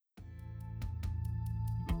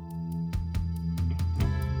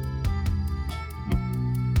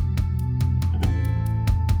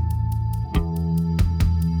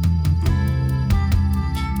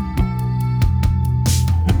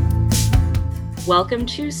Welcome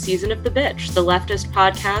to Season of the Bitch, the leftist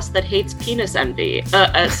podcast that hates penis envy.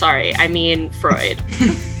 Sorry, I mean Freud.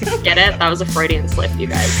 Get it? That was a Freudian slip, you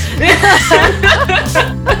guys.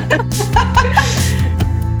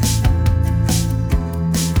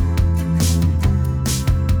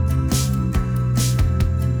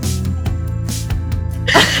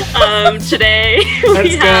 Today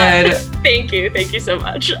we have... good. Thank you so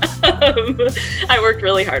much. I worked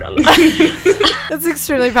really hard on that. That's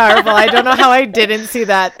extremely powerful. I don't know how I didn't see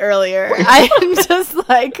that earlier. I'm just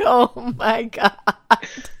like, oh my God.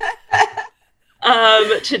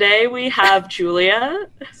 Today we have Julia,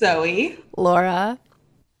 Zoe, Laura,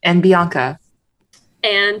 and Bianca.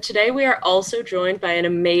 and today we are also joined by an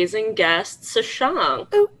amazing guest,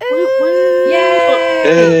 Sashank. Ooh, ooh.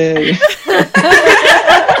 Yay! Hey.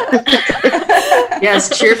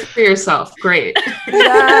 Yes, cheer for yourself. Great.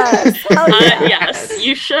 Yes. Hell yeah. Yes,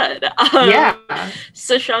 you should. Yeah.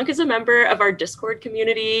 Sashank is a member of our Discord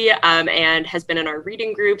community and has been in our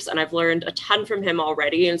reading groups, and I've learned a ton from him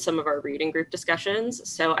already in some of our reading group discussions,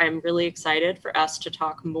 so I'm really excited for us to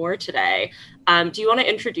talk more today. Do you want to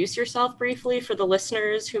introduce yourself briefly for the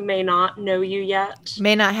listeners who may not know you yet?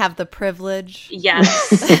 May not have the privilege. Yes.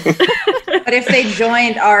 But if they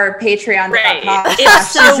joined our Patreon, Right. podcast If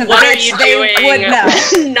so, season, what are you they doing? would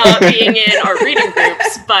know. Not being in our reading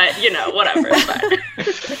groups, but whatever.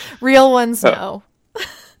 It's fine. Real ones know.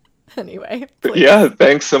 Anyway. Please. Yeah,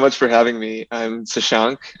 thanks so much for having me. I'm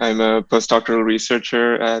Sashank. I'm a postdoctoral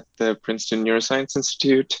researcher at the Princeton Neuroscience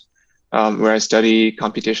Institute, where I study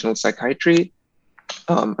computational psychiatry.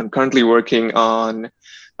 I'm currently working on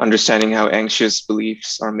understanding how anxious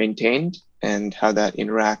beliefs are maintained and how that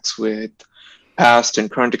interacts with past and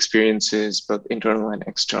current experiences, both internal and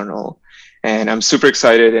external. And I'm super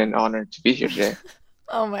excited and honored to be here today.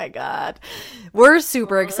 Oh my God. We're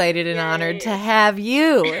super excited and honored to have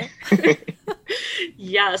you.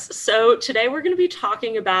 Yes. So today we're going to be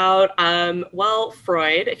talking about,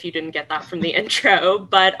 Freud, if you didn't get that from the intro,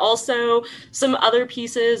 but also some other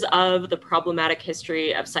pieces of the problematic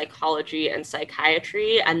history of psychology and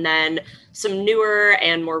psychiatry, and then some newer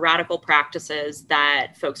and more radical practices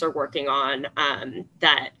that folks are working on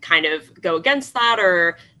that kind of go against that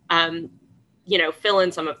or, fill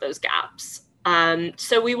in some of those gaps.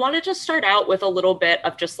 So we wanted to start out with a little bit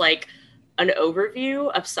of just like an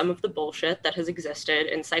overview of some of the bullshit that has existed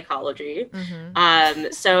in psychology.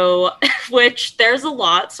 Which there's a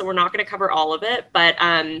lot, so we're not going to cover all of it, but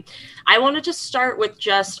I wanted to start with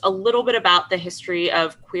just a little bit about the history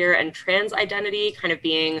of queer and trans identity kind of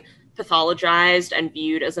being pathologized and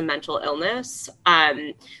viewed as a mental illness.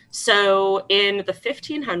 So in the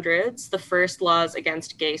 1500s, the first laws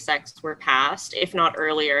against gay sex were passed, if not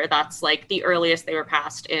earlier. That's like the earliest they were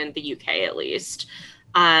passed in the UK, at least.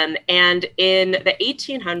 And in the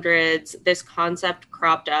 1800s, this concept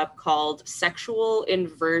cropped up called sexual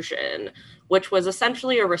inversion, which was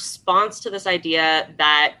essentially a response to this idea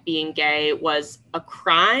that being gay was a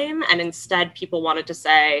crime. And instead, people wanted to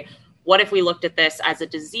say, what if we looked at this as a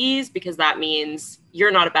disease? Because that means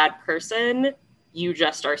you're not a bad person, you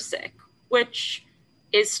just are sick, which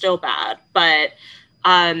is still bad. But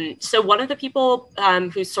so one of the people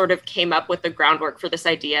who sort of came up with the groundwork for this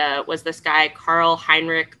idea was this guy, Karl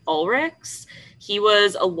Heinrich Ulrichs. He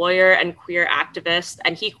was a lawyer and queer activist,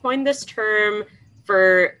 and he coined this term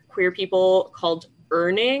for queer people called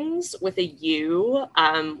earnings with a U,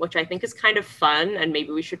 which I think is kind of fun, and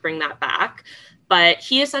maybe we should bring that back. But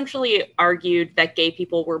he essentially argued that gay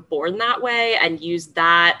people were born that way and used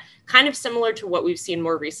that kind of similar to what we've seen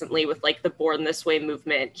more recently with like the Born This Way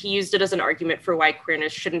movement. He used it as an argument for why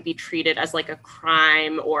queerness shouldn't be treated as like a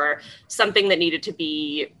crime or something that needed to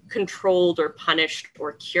be controlled or punished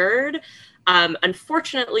or cured.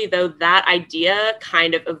 Unfortunately, though, that idea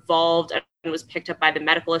kind of evolved and was picked up by the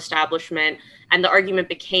medical establishment. And the argument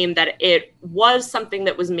became that it was something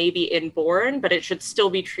that was maybe inborn, but it should still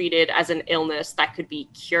be treated as an illness that could be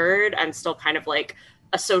cured and still kind of like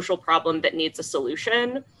a social problem that needs a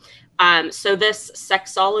solution. So this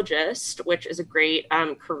sexologist, which is a great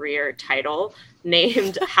career title,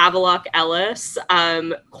 named Havelock Ellis,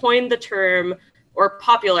 coined the term, or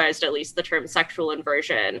popularized at least the term sexual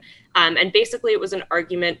inversion. And basically it was an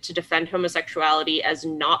argument to defend homosexuality as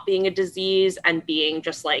not being a disease and being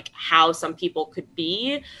just like how some people could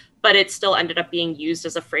be, but it still ended up being used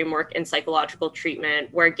as a framework in psychological treatment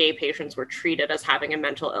where gay patients were treated as having a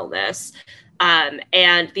mental illness.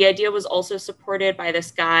 And the idea was also supported by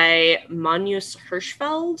this guy, Magnus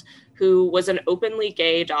Hirschfeld, who was an openly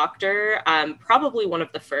gay doctor, probably one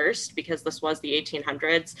of the first, because this was the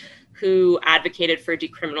 1800s, who advocated for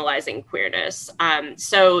decriminalizing queerness.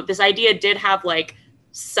 So this idea did have like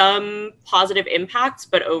some positive impacts,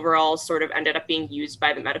 but overall sort of ended up being used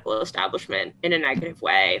by the medical establishment in a negative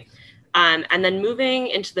way. And then moving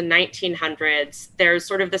into the 1900s, there's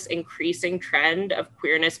sort of this increasing trend of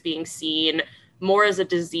queerness being seen more as a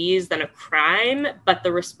disease than a crime, but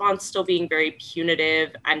the response still being very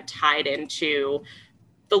punitive and tied into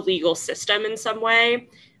the legal system in some way.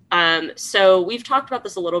 So we've talked about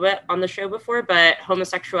this a little bit on the show before, but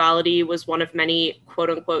homosexuality was one of many quote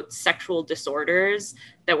unquote sexual disorders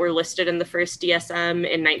that were listed in the first DSM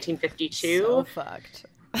in 1952. So fucked.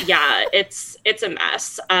 Yeah, it's a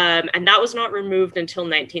mess. And that was not removed until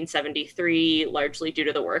 1973, largely due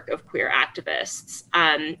to the work of queer activists.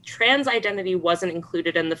 Trans identity wasn't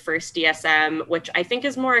included in the first DSM, which I think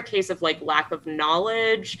is more a case of like lack of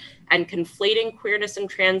knowledge and conflating queerness and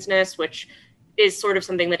transness, which is sort of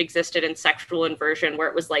something that existed in sexual inversion, where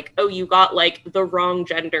it was like, oh, you got like the wrong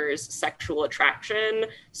gender's sexual attraction.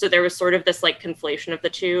 So there was sort of this like conflation of the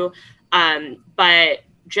two. But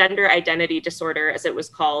gender identity disorder, as it was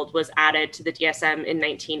called, was added to the DSM in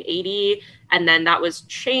 1980. And then that was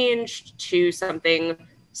changed to something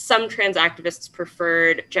some trans activists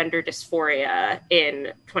preferred, gender dysphoria,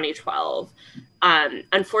 in 2012.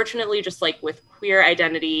 Unfortunately, just like with queer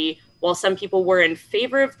identity, while some people were in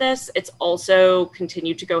favor of this, it's also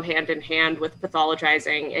continued to go hand in hand with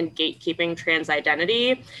pathologizing and gatekeeping trans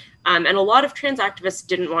identity. And a lot of trans activists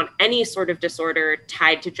didn't want any sort of disorder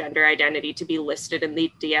tied to gender identity to be listed in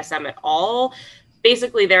the DSM at all.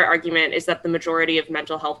 Basically, their argument is that the majority of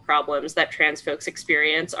mental health problems that trans folks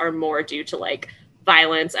experience are more due to like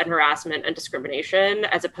violence and harassment and discrimination,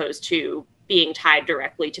 as opposed to being tied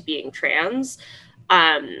directly to being trans.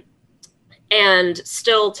 And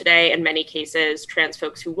still today, in many cases, trans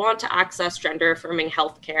folks who want to access gender-affirming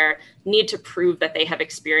healthcare need to prove that they have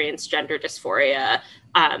experienced gender dysphoria,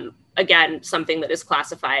 again, something that is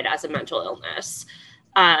classified as a mental illness.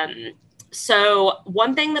 So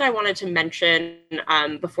one thing that I wanted to mention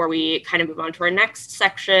before we kind of move on to our next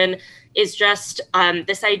section is just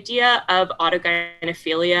this idea of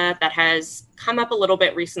autogynephilia that has come up a little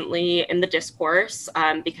bit recently in the discourse,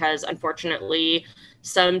 because unfortunately,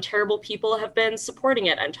 some terrible people have been supporting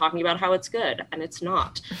it and talking about how it's good, and it's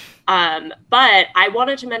not. But I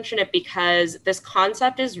wanted to mention it because this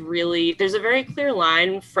concept is really, there's a very clear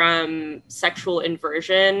line from sexual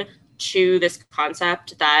inversion to this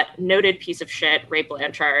concept that noted piece of shit, Ray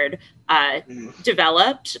Blanchard,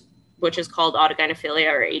 developed, which is called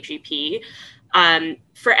autogynephilia, or AGP.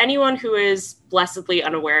 For anyone who is blessedly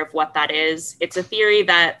unaware of what that is, it's a theory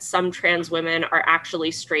that some trans women are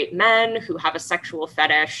actually straight men who have a sexual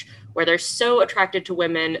fetish where they're so attracted to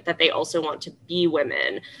women that they also want to be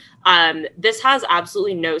women. This has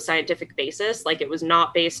absolutely no scientific basis. Like, it was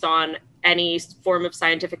not based on any form of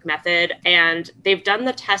scientific method. And they've done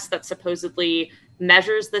the test that supposedly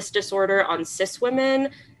measures this disorder on cis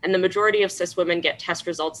women. And the majority of cis women get test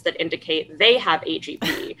results that indicate they have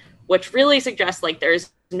AGP, which really suggests like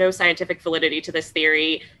there's no scientific validity to this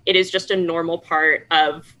theory. It is just a normal part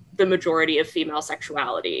of the majority of female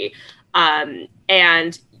sexuality.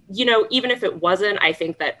 And, you know, even if it wasn't, I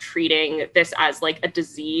think that treating this as like a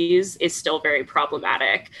disease is still very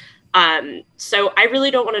problematic. So I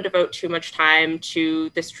really don't want to devote too much time to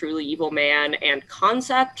this truly evil man and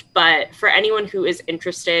concept, but for anyone who is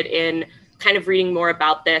interested in kind of reading more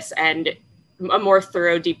about this and a more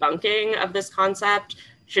thorough debunking of this concept,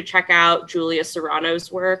 should check out Julia Serrano's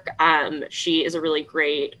work. She is a really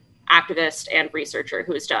great activist and researcher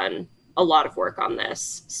who has done a lot of work on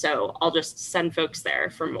this. So I'll just send folks there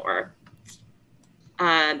for more.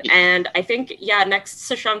 And I think, yeah, next,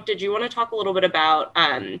 Sashank, did you want to talk a little bit about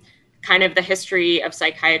kind of the history of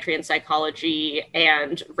psychiatry and psychology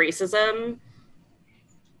and racism?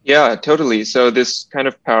 Yeah, totally. So this kind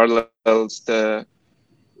of parallels the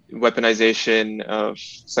weaponization of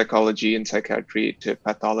psychology and psychiatry to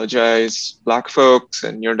pathologize Black folks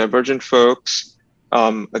and neurodivergent folks,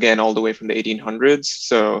 again, all the way from the 1800s.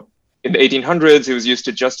 So in the 1800s, it was used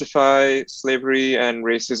to justify slavery and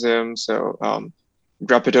racism. So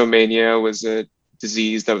drapetomania was a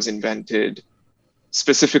disease that was invented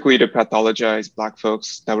specifically to pathologize Black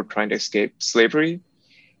folks that were trying to escape slavery.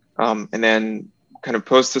 And then kind of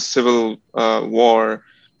post the Civil War,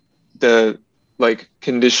 the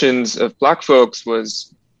conditions of Black folks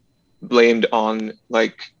was blamed on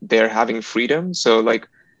like their having freedom. So like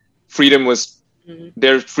freedom was,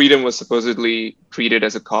 their freedom was supposedly treated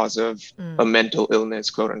as a cause of a mental illness,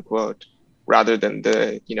 quote unquote, rather than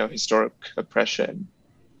the, you know, historic oppression.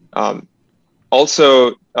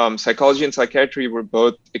 Also, psychology and psychiatry were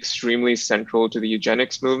both extremely central to the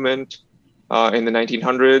eugenics movement in the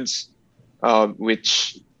 1900s,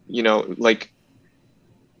 which, you know, like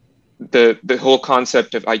the whole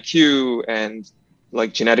concept of IQ and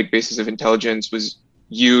like genetic basis of intelligence was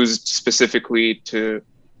used specifically to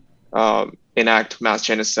enact mass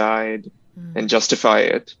genocide and justify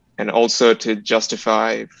it, and also to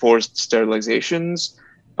justify forced sterilizations,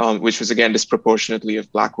 which was again disproportionately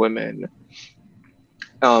of Black women.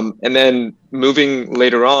 And then moving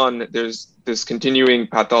later on, there's this continuing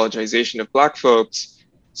pathologization of Black folks.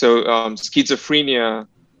 So schizophrenia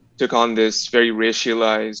took on this very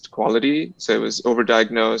racialized quality. So it was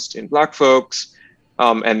overdiagnosed in Black folks.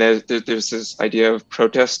 And there's this idea of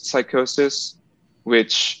protest psychosis,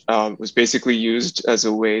 which was basically used as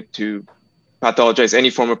a way to pathologize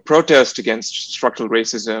any form of protest against structural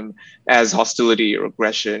racism as hostility or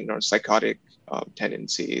aggression or psychotic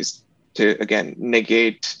tendencies to, again,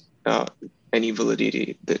 negate any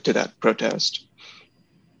validity to that protest.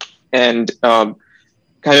 And kind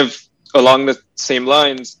of along the same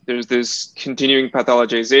lines, there's this continuing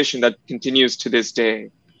pathologization that continues to this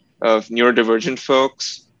day of neurodivergent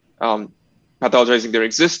folks, pathologizing their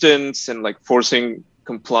existence and like forcing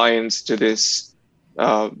compliance to this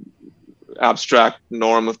abstract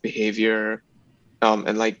norm of behavior,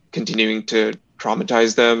 and like continuing to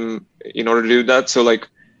traumatize them in order to do that. So like,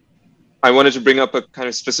 I wanted to bring up a kind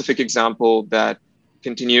of specific example that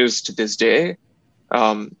continues to this day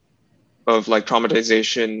of like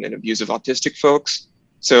traumatization and abuse of autistic folks.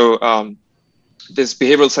 So this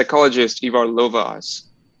behavioral psychologist, Ivar Lovaas,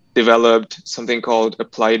 developed something called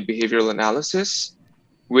applied behavioral analysis,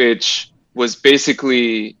 which was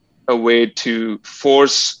basically a way to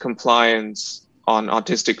force compliance on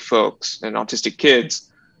autistic folks and autistic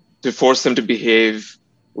kids, to force them to behave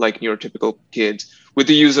like neurotypical kids with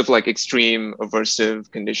the use of like extreme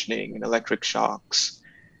aversive conditioning and electric shocks.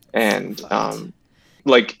 And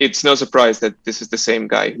like, it's no surprise that this is the same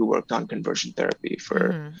guy who worked on conversion therapy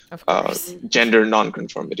for gender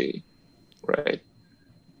nonconformity, right?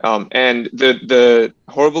 And the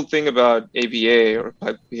horrible thing about ABA, or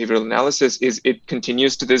behavioral analysis, is it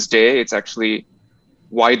continues to this day. It's actually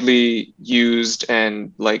widely used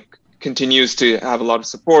and like continues to have a lot of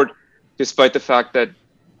support, despite the fact that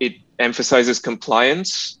it emphasizes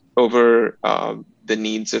compliance over the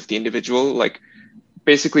needs of the individual. Like,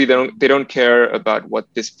 basically, they don't care about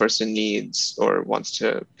what this person needs or wants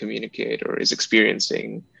to communicate or is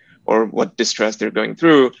experiencing or what distress they're going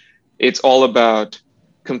through. It's all about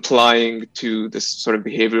complying to this sort of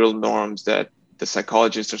behavioral norms that the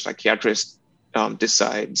psychologist or psychiatrist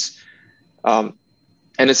decides.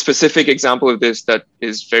 And a specific example of this that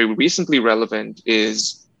is very recently relevant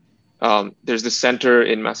is there's this center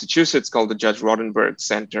in Massachusetts called the Judge Rodenberg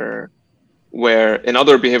Center, where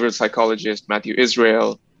another behavioral psychologist, Matthew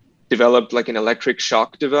Israel, developed like an electric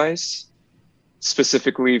shock device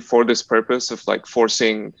specifically for this purpose of like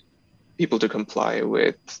forcing people to comply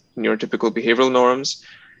with neurotypical behavioral norms.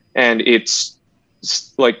 And it's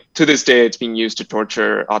like, to this day, it's being used to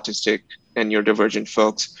torture autistic and neurodivergent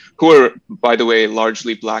folks who are, by the way,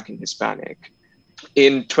 largely Black and Hispanic.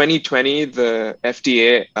 In 2020, the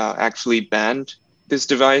FDA actually banned this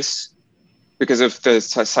device because of the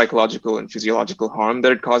psychological and physiological harm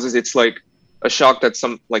that it causes. It's like a shock that's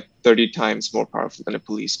like 30 times more powerful than a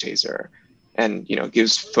police taser, and, you know,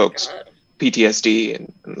 gives folks PTSD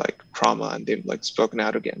and like trauma, and they've like spoken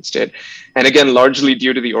out against it. And again, largely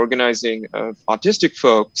due to the organizing of autistic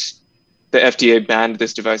folks, the FDA banned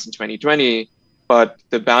this device in 2020, but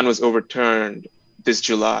the ban was overturned this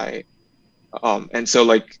July. And so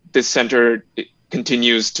like this center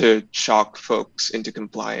continues to shock folks into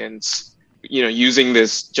compliance, you know, using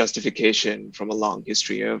this justification from a long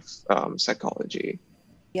history of psychology.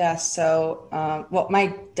 Yeah, so, well,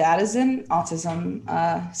 my dad is an autism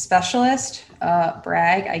specialist,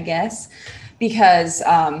 brag, I guess, because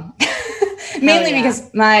mainly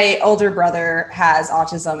because my older brother has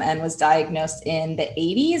autism and was diagnosed in the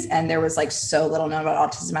 80s. And there was like so little known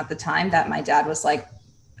about autism at the time that my dad was like,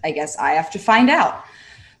 I guess I have to find out.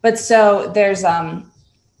 But so there's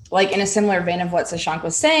like, in a similar vein of what Sashank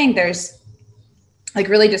was saying, there's like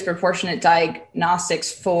really disproportionate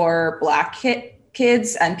diagnostics for Black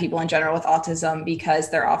kids and people in general with autism, because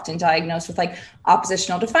they're often diagnosed with like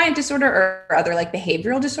oppositional defiant disorder or other like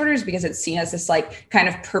behavioral disorders, because it's seen as this like kind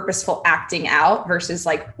of purposeful acting out, versus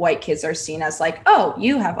like white kids are seen as like, oh,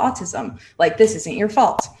 you have autism, like this isn't your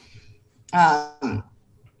fault.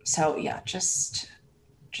 So yeah, just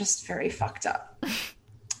very fucked up.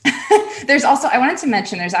 There's also, I wanted to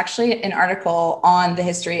mention, there's actually an article on the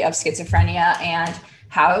history of schizophrenia and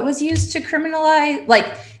how it was used to criminalize,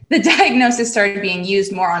 like the diagnosis started being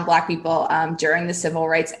used more on Black people during the civil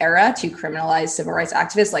rights era to criminalize civil rights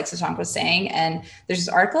activists, like Shashank was saying. And there's this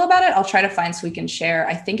article about it. I'll try to find so we can share.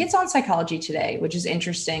 I think it's on Psychology Today, which is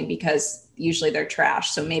interesting because usually they're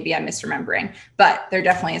trash. So maybe I'm misremembering, but there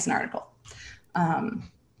definitely is an article.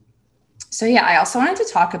 So yeah, I also wanted to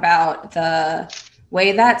talk about the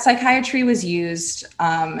way that psychiatry was used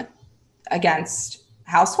against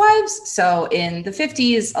housewives. So in the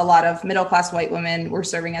 50s, a lot of middle-class white women were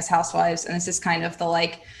serving as housewives. And this is kind of the,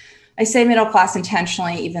 like, I say middle class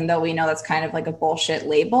intentionally, even though we know that's kind of like a bullshit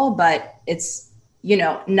label, but it's, you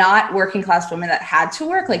know, not working class women that had to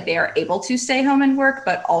work, like they are able to stay home and work,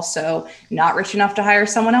 but also not rich enough to hire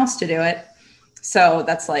someone else to do it. So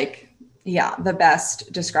that's like, yeah, the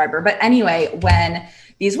best describer. But anyway, when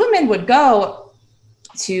these women would go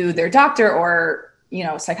to their doctor or, you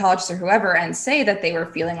know, psychologist or whoever and say that they were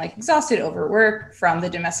feeling like exhausted, overworked from the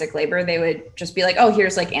domestic labor, they would just be like, oh,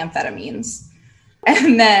 here's like amphetamines.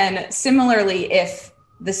 And then similarly, if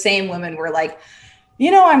the same women were like, you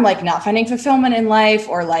know, I'm like not finding fulfillment in life,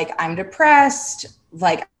 or like I'm depressed,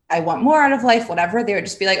 like I want more out of life, whatever, they would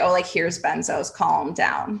just be like, oh, like here's benzos, calm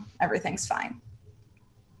down, everything's fine.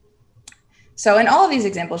 So in all of these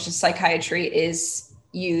examples, just psychiatry is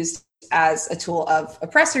used as a tool of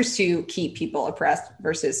oppressors to keep people oppressed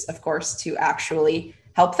versus, of course, to actually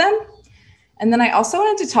help them. And then I also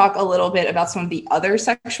wanted to talk a little bit about some of the other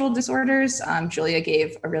sexual disorders. Julia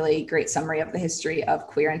gave a really great summary of the history of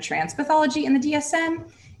queer and trans pathology in the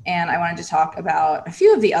DSM. And I wanted to talk about a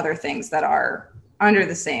few of the other things that are under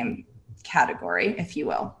the same category, if you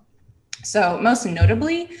will. So most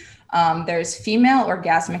notably, there's female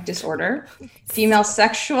orgasmic disorder, female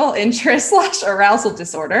sexual interest / arousal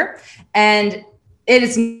disorder, and it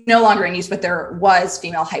is no longer in use, but there was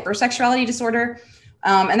female hypersexuality disorder.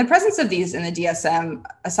 And the presence of these in the DSM,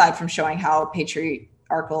 aside from showing how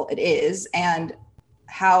patriarchal it is and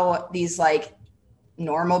how these like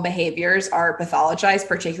normal behaviors are pathologized,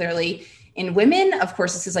 particularly in women, of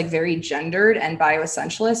course, this is like very gendered and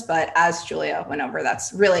bioessentialist, but as Julia went over,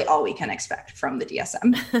 that's really all we can expect from the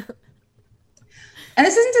DSM. And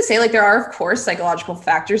this isn't to say like there are, of course, psychological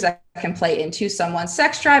factors that can play into someone's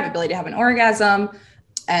sex drive, ability to have an orgasm,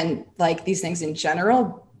 and like these things in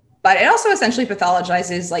general. But it also essentially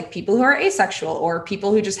pathologizes like people who are asexual or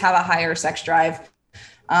people who just have a higher sex drive.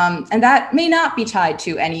 And that may not be tied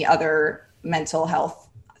to any other mental health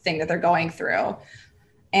thing that they're going through.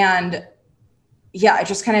 And yeah, it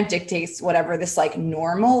just kind of dictates whatever this like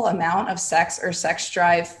normal amount of sex or sex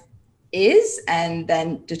drive is, and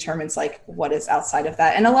then determines like what is outside of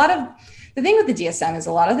that. And a lot of the thing with the DSM is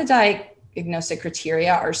a lot of the diagnostic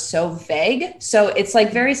criteria are so vague. So it's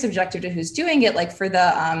like very subjective to who's doing it. Like for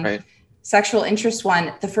the sexual interest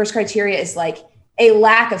one, the first criteria is like a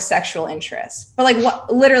lack of sexual interest. But like what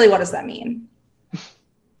does that mean?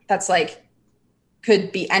 That's like,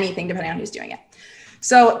 could be anything depending on who's doing it.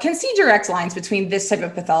 So can see direct lines between this type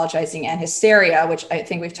of pathologizing and hysteria, which I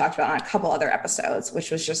think we've talked about on a couple other episodes, which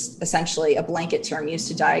was just essentially a blanket term used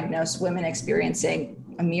to diagnose women experiencing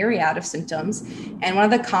a myriad of symptoms. And one of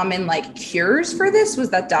the common like cures for this was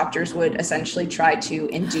that doctors would essentially try to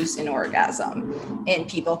induce an orgasm in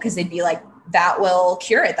people because they'd be like, that will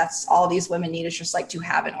cure it. That's all these women need, is just like to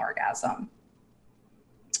have an orgasm.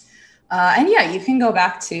 And yeah, you can go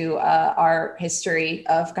back to our history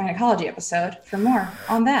of gynecology episode for more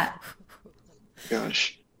on that.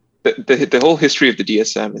 Gosh, the whole history of the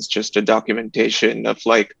DSM is just a documentation of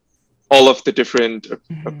like all of the different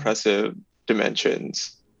oppressive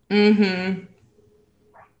dimensions. Mm-hmm.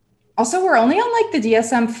 Also, we're only on like the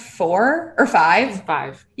DSM 4 or 5.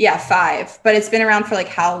 5. Yeah, 5. But it's been around for like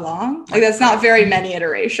how long? Like that's not very many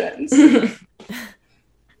iterations.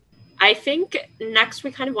 I think next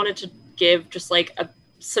we kind of wanted to give just like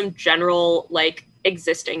some general like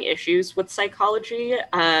existing issues with psychology.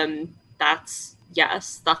 That's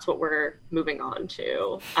what we're moving on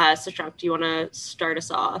to. Shashank, do you want to start us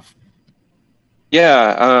off?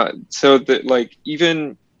 Yeah. So the like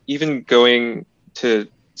even going to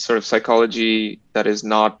sort of psychology that is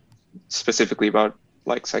not specifically about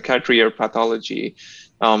like psychiatry or pathology,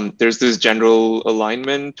 there's this general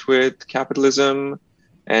alignment with capitalism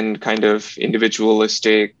and kind of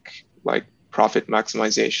individualistic, like profit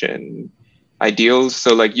maximization ideals.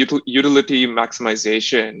 So like utility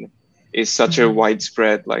maximization is such a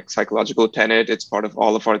widespread like psychological tenet. It's part of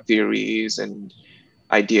all of our theories and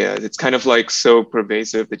ideas. It's kind of like so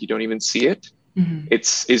pervasive that you don't even see it. Mm-hmm.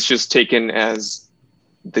 It's just taken as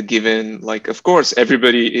the given, like, of course,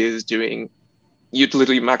 everybody is doing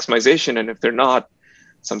utility maximization. And if they're not,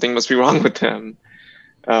 something must be wrong with them.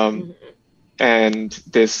 and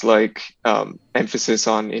this like emphasis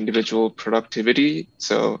on individual productivity.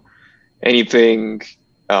 So anything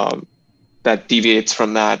that deviates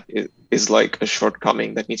from that is like a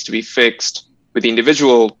shortcoming that needs to be fixed, with the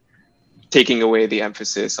individual taking away the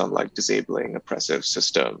emphasis on like disabling oppressive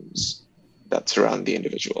systems that surround the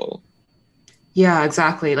individual. Yeah,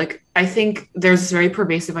 exactly. Like, I think there's this very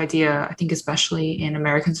pervasive idea, I think especially in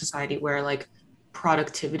American society, where like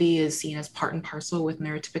productivity is seen as part and parcel with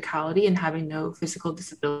neurotypicality and having no physical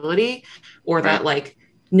disability, or that like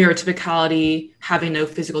neurotypicality, having no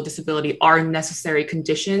physical disability are necessary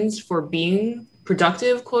conditions for being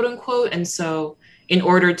productive, quote unquote. And so in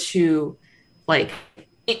order to like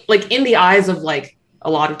in the eyes of like a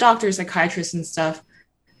lot of doctors, psychiatrists and stuff,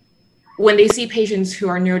 when they see patients who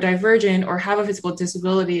are neurodivergent or have a physical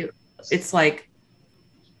disability, it's like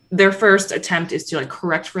their first attempt is to like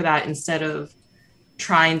correct for that instead of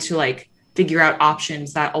trying to like figure out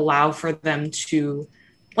options that allow for them to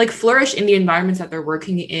like flourish in the environments that they're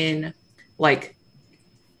working in, like,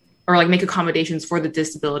 or like make accommodations for the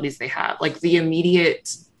disabilities they have. Like the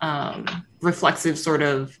immediate reflexive sort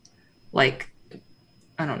of like,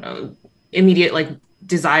 I don't know, immediate like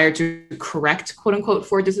desire to correct, quote unquote,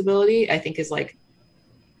 for disability, I think is like,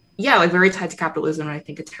 yeah, like very tied to capitalism, and I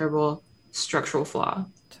think a terrible structural flaw.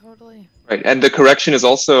 Totally. Right, and the correction is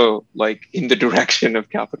also like in the direction of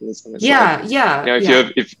capitalism. It's Yeah, like, yeah. you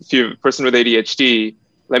know, if you're a person with ADHD,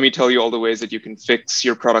 let me tell you all the ways that you can fix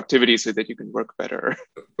your productivity so that you can work better.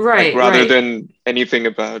 Right, like, rather right. than anything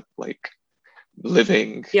about like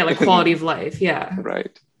living. Yeah, like quality of life. Yeah.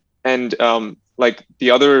 Right. And like the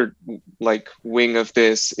other like wing of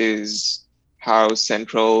this is how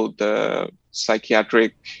central the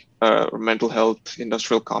psychiatric or mental health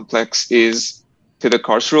industrial complex is to the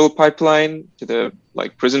carceral pipeline, to the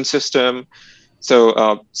like prison system.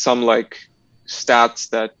 So some like stats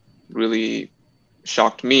that really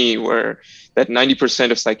shocked me were that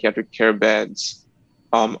 90% of psychiatric care beds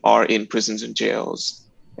are in prisons and jails,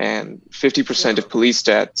 and 50% of police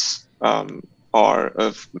deaths are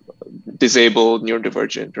of disabled,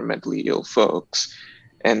 neurodivergent, or mentally ill folks.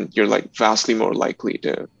 And you're like vastly more likely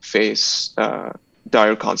to face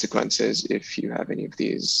dire consequences if you have any of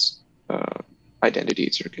these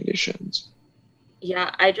identities or conditions.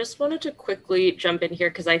 Yeah, I just wanted to quickly jump in here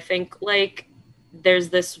because I think like there's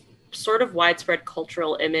this sort of widespread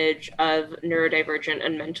cultural image of neurodivergent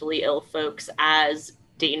and mentally ill folks as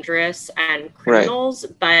dangerous and criminals,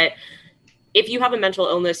 but if you have a mental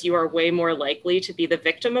illness, you are way more likely to be the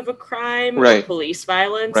victim of a crime or police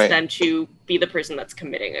violence than to be the person that's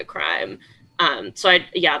committing a crime. So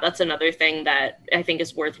that's another thing that I think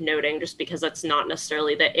is worth noting, just because that's not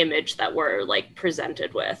necessarily the image that we're like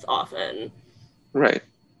presented with often. Right.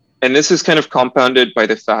 And this is kind of compounded by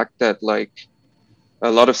the fact that like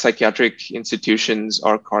a lot of psychiatric institutions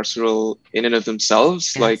are carceral in and of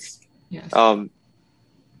themselves. Like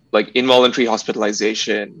involuntary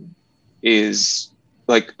hospitalization is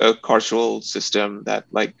like a carceral system that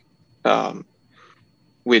like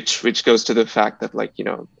which goes to the fact that like, you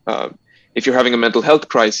know, if you're having a mental health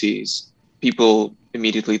crisis, people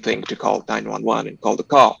immediately think to call 911 and call the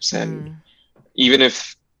cops. And even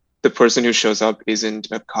if the person who shows up isn't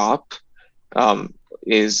a cop,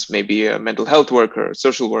 is maybe a mental health worker,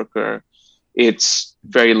 social worker, it's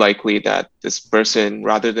very likely that this person,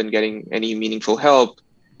 rather than getting any meaningful help,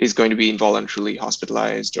 is going to be involuntarily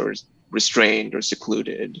hospitalized or restrained or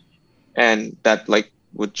secluded. And that like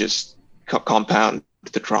would just compound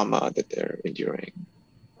the trauma that they're enduring.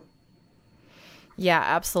 Yeah,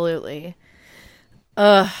 absolutely.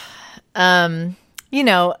 You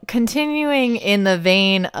know, continuing in the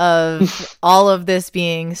vein of all of this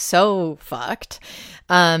being so fucked,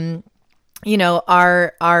 you know,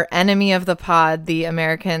 our enemy of the pod, the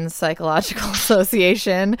American Psychological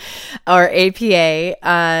Association, or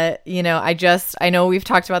APA, you know, I know we've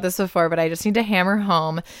talked about this before, but I just need to hammer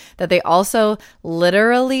home that they also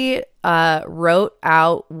literally wrote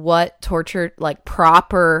out what torture, like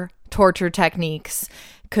proper torture techniques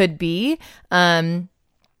could be, and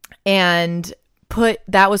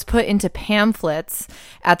was put into pamphlets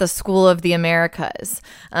at the School of the Americas.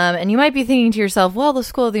 And you might be thinking to yourself, well, the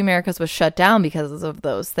School of the Americas was shut down because of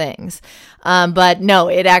those things. But no,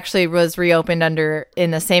 it actually was reopened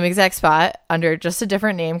in the same exact spot under just a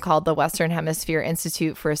different name, called the Western Hemisphere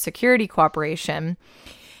Institute for Security Cooperation.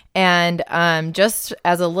 And just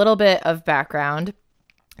as a little bit of background,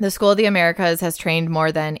 the School of the Americas has trained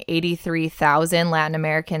more than 83,000 Latin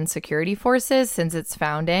American security forces since its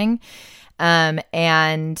founding.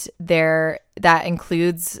 And that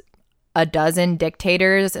includes a dozen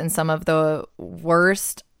dictators and some of the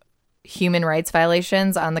worst human rights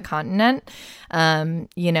violations on the continent,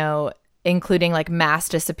 you know, including like mass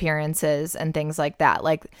disappearances and things like that.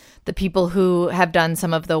 Like the people who have done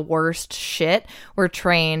some of the worst shit were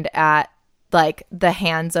trained at like the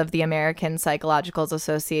hands of the American Psychological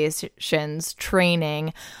Association's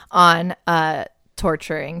training on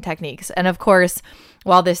torturing techniques. And of course,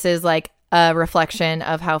 while this is like a reflection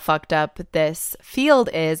of how fucked up this field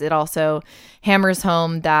is, it also hammers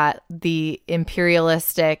home that the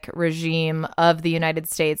imperialistic regime of the United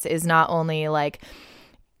States is not only like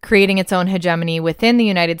creating its own hegemony within the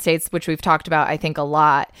United States, which we've talked about, I think, a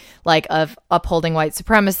lot, like of upholding white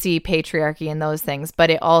supremacy, patriarchy, and those things, but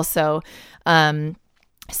it also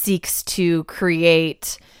seeks to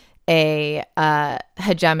create a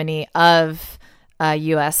hegemony of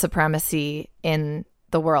U.S. supremacy in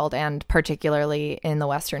the world, and particularly in the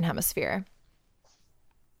Western Hemisphere.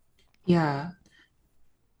 Yeah.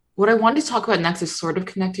 What I wanted to talk about next is sort of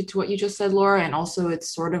connected to what you just said, Laura, and also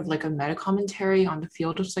it's sort of like a meta commentary on the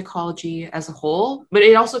field of psychology as a whole, but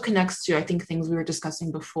it also connects to, I think, things we were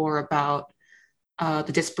discussing before about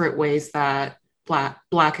the disparate ways that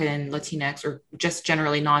Black and Latinx, or just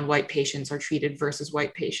generally non-white patients, are treated versus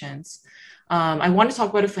white patients. I want to talk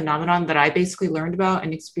about a phenomenon that I basically learned about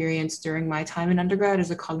and experienced during my time in undergrad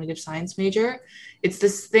as a cognitive science major. It's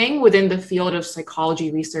this thing within the field of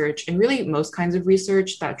psychology research, and really most kinds of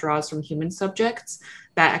research that draws from human subjects,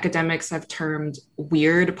 that academics have termed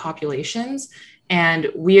weird populations.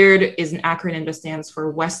 And weird is an acronym that stands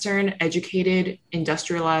for Western, educated,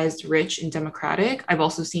 industrialized, rich, and democratic. I've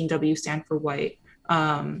also seen W stand for white.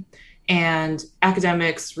 And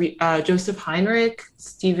academics, Joseph Heinrich,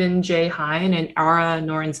 Stephen J. Hine, and Ara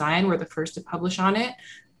Norenzayan were the first to publish on it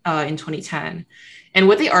in 2010. And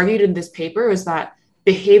what they argued in this paper is that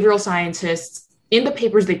behavioral scientists, in the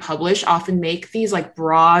papers they publish, often make these like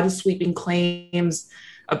broad sweeping claims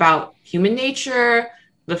about human nature,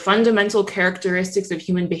 the fundamental characteristics of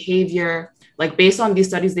human behavior, like based on these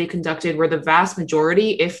studies they conducted, where the vast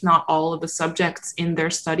majority, if not all of the subjects in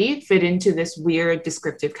their study fit into this weird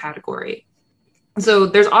descriptive category. So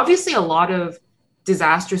there's obviously a lot of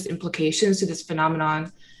disastrous implications to this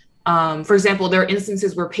phenomenon. For example, there are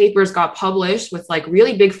instances where papers got published with like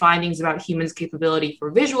really big findings about humans' capability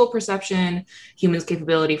for visual perception, humans'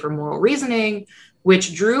 capability for moral reasoning,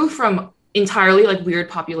 which drew from entirely like weird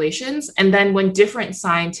populations. And then when different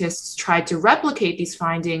scientists tried to replicate these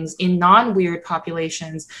findings in non-weird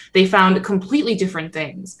populations, they found completely different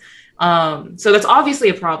things. So that's obviously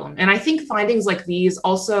a problem. And I think findings like these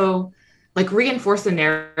also like reinforce the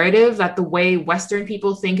narrative that the way Western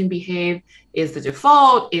people think and behave is the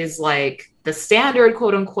default, is like the standard,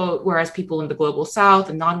 quote unquote, whereas people in the global South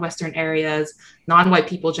and non-Western areas, non-white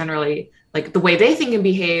people generally, like the way they think and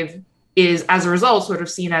behave is as a result sort of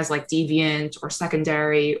seen as like deviant or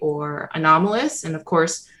secondary or anomalous. And of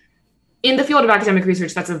course, in the field of academic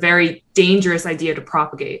research, that's a very dangerous idea to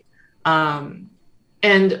propagate. And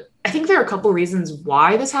I think there are a couple of reasons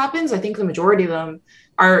why this happens. I think the majority of them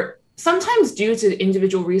are sometimes due to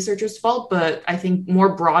individual researchers' fault, but I think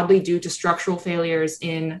more broadly due to structural failures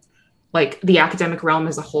in like the academic realm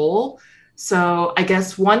as a whole. So I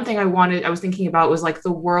guess one thing I was thinking about was like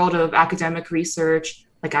the world of academic research,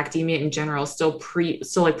 like academia in general, still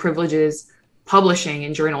like privileges publishing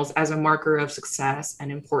in journals as a marker of success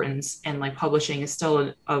and importance, and like publishing is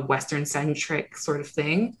still a Western centric sort of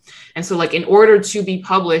thing. And so like in order to be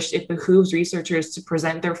published, it behooves researchers to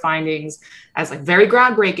present their findings as like very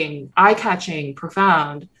groundbreaking, eye-catching,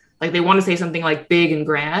 profound. Like they want to say something like big and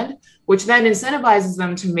grand, which then incentivizes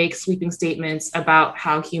them to make sweeping statements about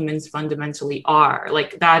how humans fundamentally are.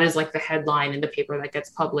 Like that is like the headline in the paper that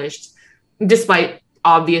gets published, despite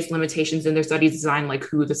obvious limitations in their studies design, like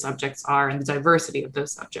who the subjects are and the diversity of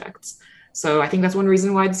those subjects. So I think that's one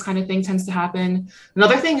reason why this kind of thing tends to happen.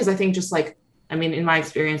 Another thing is I think just like, I mean, in my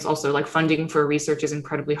experience also, like funding for research is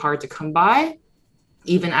incredibly hard to come by,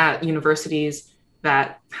 even at universities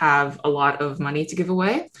that have a lot of money to give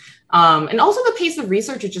away. And also the pace of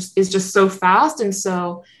research is just so fast. And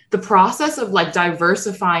so the process of like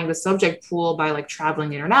diversifying the subject pool by like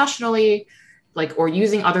traveling internationally, like, or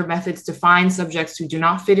using other methods to find subjects who do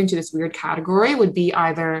not fit into this weird category would be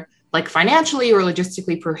either like financially or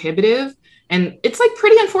logistically prohibitive. And it's like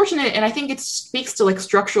pretty unfortunate. And I think it speaks to like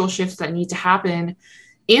structural shifts that need to happen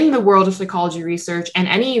in the world of psychology research and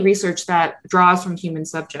any research that draws from human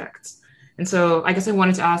subjects. And so I guess I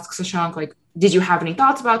wanted to ask Shashank, like, did you have any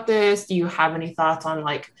thoughts about this? Do you have any thoughts on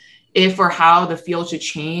like if or how the field should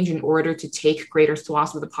change in order to take greater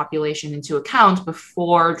swaths of the population into account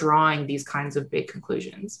before drawing these kinds of big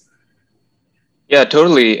conclusions? Yeah,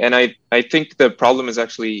 totally. And I think the problem is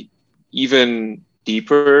actually even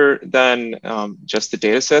deeper than just the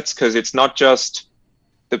data sets, because it's not just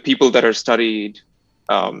the people that are studied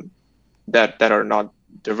that are not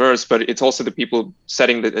diverse, but it's also the people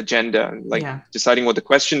setting the agenda and like deciding what the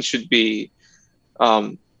questions should be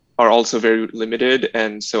are also very limited.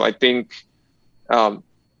 And so I think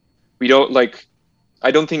I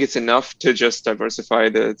don't think it's enough to just diversify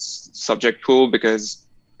the subject pool, because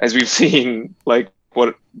as we've seen, like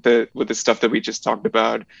with the stuff that we just talked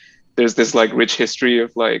about, there's this like rich history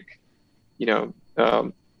of like,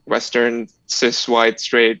 Western cis white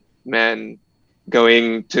straight men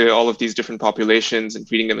going to all of these different populations and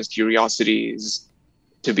treating them as curiosities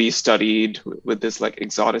to be studied with this like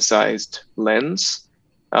exoticized lens.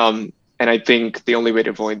 And I think the only way to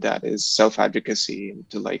avoid that is self-advocacy, and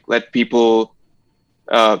to like let people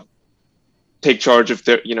take charge of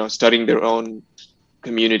their, studying their own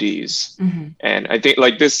communities. Mm-hmm. And I think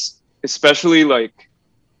like this especially like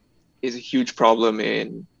is a huge problem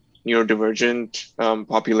in neurodivergent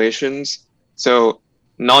populations. So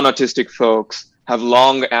non-autistic folks have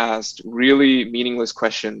long asked really meaningless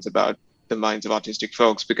questions about the minds of autistic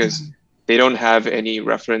folks, because they don't have any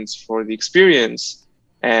reference for the experience.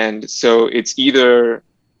 And so it's either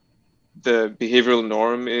the behavioral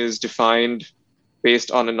norm is defined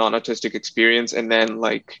based on a non-autistic experience and then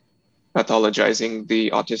like pathologizing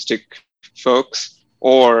the autistic folks,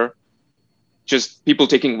 or just people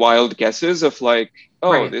taking wild guesses of like,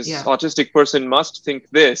 this autistic person must think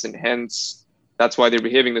this, and hence that's why they're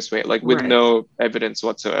behaving this way, like with no evidence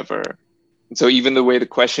whatsoever. And so even the way the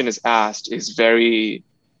question is asked is very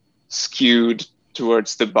skewed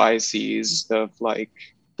towards the biases of like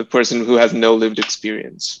the person who has no lived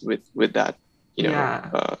experience with that,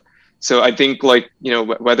 so I think like,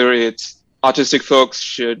 whether it's autistic folks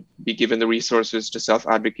should be given the resources to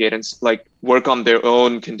self-advocate and like work on their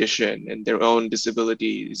own condition and their own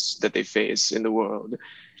disabilities that they face in the world.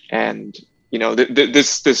 And, this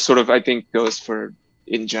sort of, I think, goes for,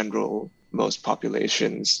 in general, most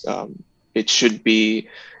populations. It should be,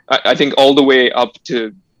 I think, all the way up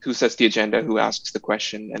to who sets the agenda, who asks the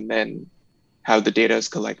question, and then how the data is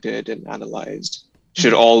collected and analyzed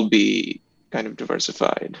should all be kind of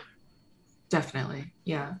diversified. Definitely.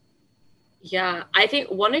 Yeah. Yeah, I think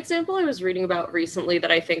one example I was reading about recently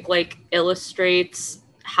that I think like illustrates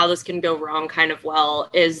how this can go wrong kind of well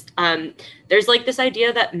is there's like this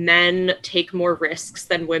idea that men take more risks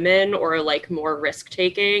than women, or like more risk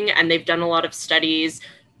taking, and they've done a lot of studies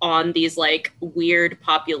on these like weird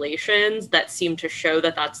populations that seem to show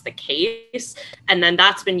that that's the case. And then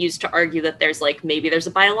that's been used to argue that there's like, maybe there's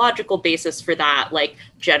a biological basis for that, like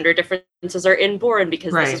gender differences are inborn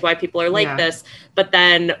because this is why people are like this. But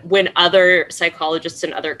then when other psychologists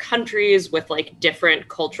in other countries with like different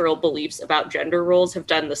cultural beliefs about gender roles have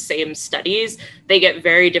done the same studies, they get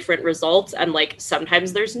very different results. And like,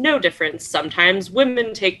 sometimes there's no difference. Sometimes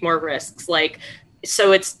women take more risks. Like,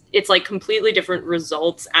 so it's like completely different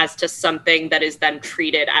results as to something that is then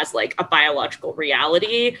treated as like a biological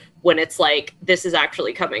reality, when it's like, this is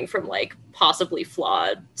actually coming from like possibly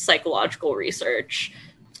flawed psychological research.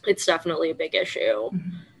 It's definitely a big issue.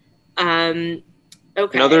 Okay.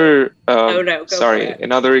 Another,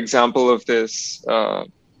 Another example of this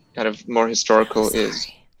kind of more historical is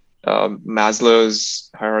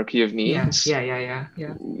Maslow's hierarchy of needs. Yeah.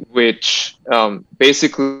 Which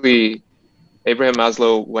basically Abraham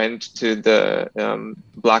Maslow went to the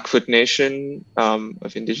Blackfoot Nation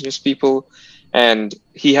of indigenous people, and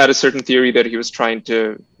he had a certain theory that he was trying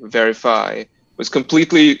to verify, was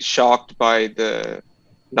completely shocked by the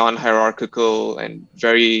non-hierarchical and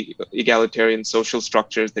very egalitarian social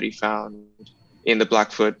structures that he found in the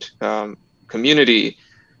Blackfoot community.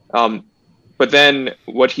 But then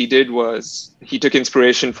what he did was he took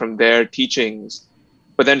inspiration from their teachings,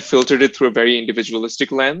 but then filtered it through a very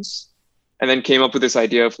individualistic lens, and then came up with this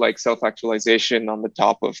idea of like self-actualization on the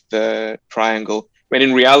top of the triangle. When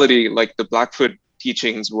in reality, like the Blackfoot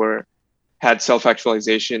teachings had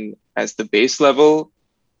self-actualization as the base level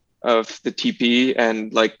of the TP,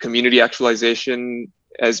 and like community actualization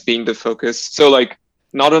as being the focus. So like,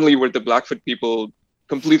 not only were the Blackfoot people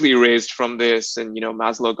completely erased from this, and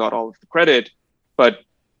Maslow got all of the credit, but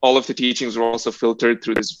all of the teachings were also filtered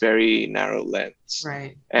through this very narrow lens.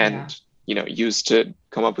 Right. And used to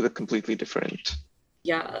come up with a completely different.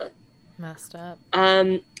 Yeah. Messed up.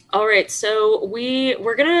 All right. So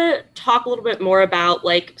we're going to talk a little bit more about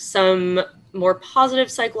like some more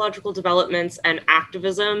positive psychological developments and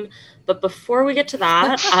activism. But before we get to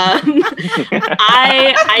that, I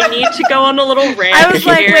need to go on a little rant. I was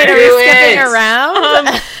like, wait, are we skipping around?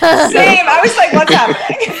 Same. I was like, what's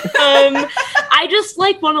happening? I just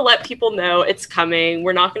like want to let people know it's coming.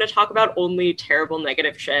 We're not going to talk about only terrible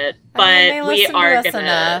negative shit, but we are going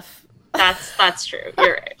to. That's true.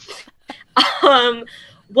 You're right.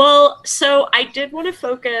 Well, so I did want to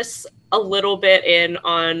focus a little bit in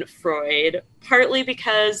on Freud, partly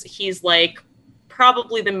because he's like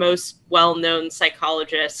probably the most well-known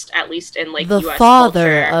psychologist, at least in like the US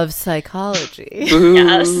father culture. of psychology.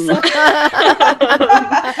 Yes.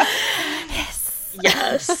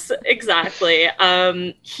 Yes, exactly.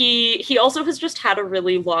 He also has just had a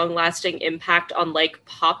really long-lasting impact on like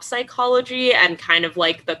pop psychology and kind of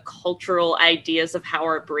like the cultural ideas of how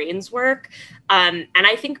our brains work. And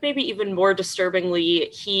I think maybe even more disturbingly,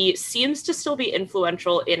 he seems to still be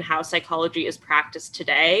influential in how psychology is practiced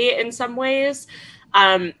today in some ways.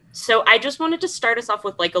 So I just wanted to start us off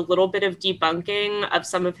with like a little bit of debunking of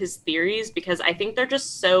some of his theories, because I think they're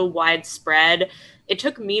just so widespread. It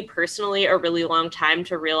took me personally a really long time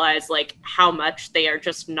to realize like how much they are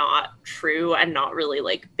just not true and not really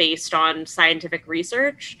like based on scientific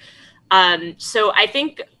research. So I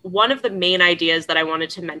think one of the main ideas that I wanted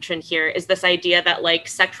to mention here is this idea that like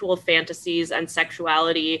sexual fantasies and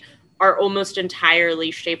sexuality are almost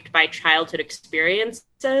entirely shaped by childhood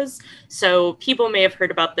experiences. So people may have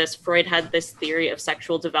heard about this. Freud had this theory of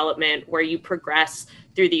sexual development where you progress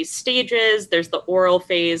through these stages. There's the oral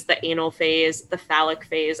phase, the anal phase, the phallic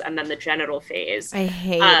phase, and then the genital phase. I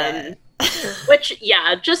hate it. Which,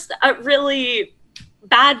 yeah, just a really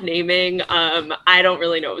bad naming. I don't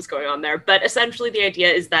really know what was going on there. But essentially the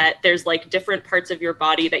idea is that there's like different parts of your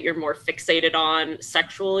body that you're more fixated on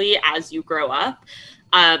sexually as you grow up.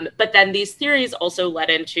 But then these theories also led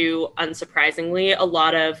into, unsurprisingly, a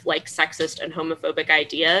lot of like sexist and homophobic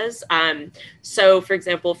ideas. So, for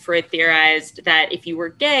example, Freud theorized that if you were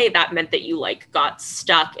gay, that meant that you like got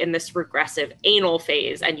stuck in this regressive anal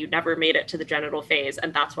phase and you never made it to the genital phase,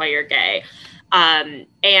 and that's why you're gay.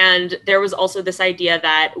 And there was also this idea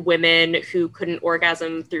that women who couldn't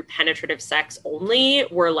orgasm through penetrative sex only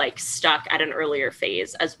were like stuck at an earlier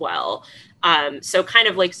phase as well. So kind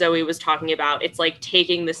of like Zoe was talking about, it's like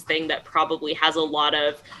taking this thing that probably has a lot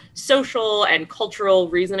of social and cultural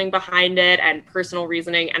reasoning behind it and personal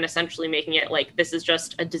reasoning, and essentially making it like this is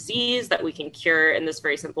just a disease that we can cure in this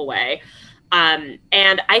very simple way.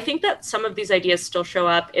 And I think that some of these ideas still show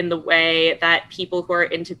up in the way that people who are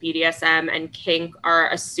into BDSM and kink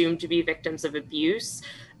are assumed to be victims of abuse.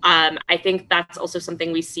 I think that's also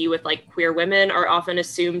something we see with like queer women are often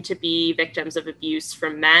assumed to be victims of abuse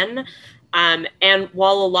from men. And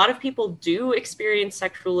while a lot of people do experience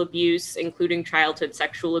sexual abuse, including childhood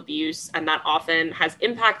sexual abuse, and that often has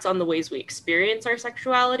impacts on the ways we experience our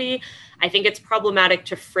sexuality, I think it's problematic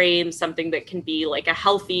to frame something that can be like a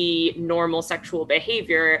healthy, normal sexual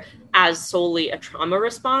behavior as solely a trauma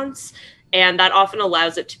response. And that often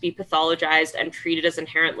allows it to be pathologized and treated as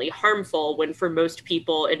inherently harmful, when for most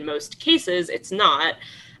people, in most cases, it's not.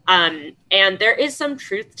 And there is some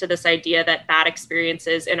truth to this idea that bad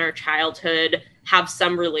experiences in our childhood have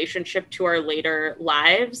some relationship to our later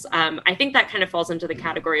lives. I think that kind of falls into the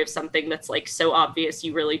category of something that's like so obvious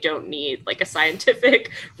you really don't need like a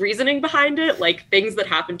scientific reasoning behind it. Like things that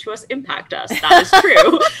happen to us impact us. That is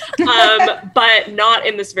true. But not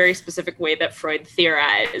in this very specific way that Freud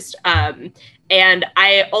theorized. And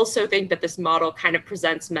I also think that this model kind of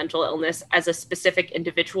presents mental illness as a specific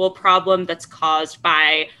individual problem that's caused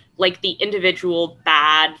by like the individual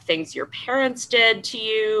bad things your parents did to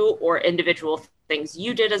you or individual things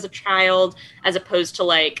you did as a child, as opposed to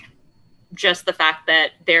like just the fact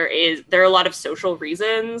that there are a lot of social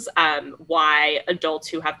reasons why adults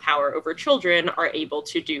who have power over children are able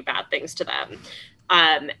to do bad things to them.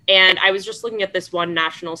 And I was just looking at this one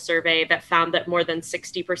national survey that found that more than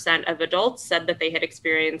 60% of adults said that they had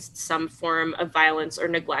experienced some form of violence or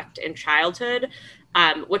neglect in childhood,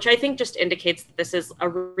 which I think just indicates that this is a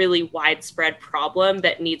really widespread problem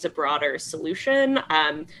that needs a broader solution,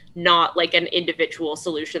 not like an individual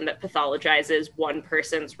solution that pathologizes one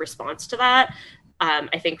person's response to that.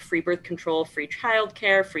 I think free birth control, free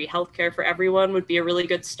childcare, free healthcare for everyone would be a really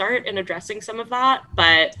good start in addressing some of that.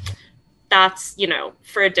 But that's,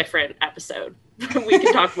 for a different episode. We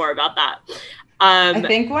can talk more about that. I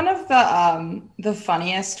think one of the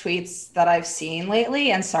funniest tweets that I've seen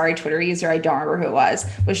lately, and sorry, Twitter user, I don't remember who it was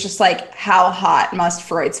just like, how hot must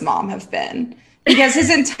Freud's mom have been? Because his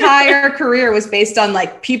entire career was based on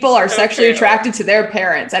like, people are sexually attracted to their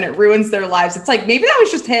parents and it ruins their lives. It's like, maybe that was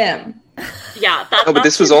just him. Yeah. But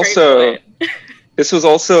this was also, this was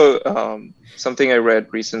also something I read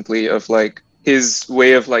recently of like his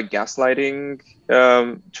way of like gaslighting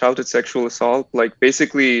childhood sexual assault. Like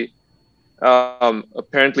basically,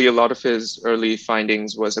 apparently a lot of his early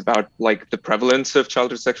findings was about like the prevalence of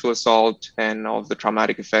childhood sexual assault and all of the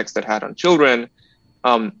traumatic effects that had on children.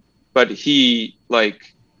 But he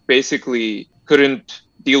like basically couldn't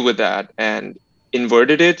deal with that and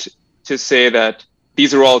inverted it to say that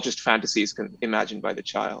these are all just fantasies imagined by the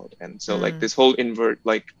child. And so like this whole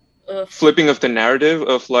flipping of the narrative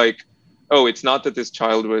of like, oh, it's not that this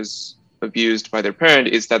child was abused by their parent,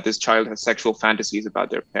 it's that this child has sexual fantasies about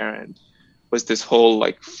their parent, was this whole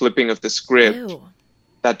like flipping of the script. Ew.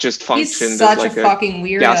 That just functioned as like a fucking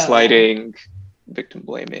weirdo. Gaslighting, victim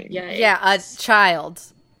blaming. Yeah, a child.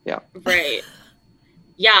 Yeah. Right.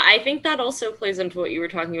 Yeah, I think that also plays into what you were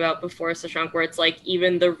talking about before, Sashank, where it's like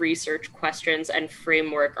even the research questions and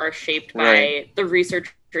framework are shaped by the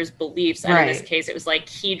researcher's beliefs. And in this case, it was like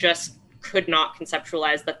he just could not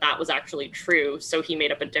conceptualize that that was actually true. So he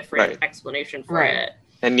made up a different explanation for it.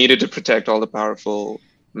 And needed to protect all the powerful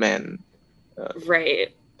men.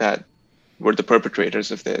 That were the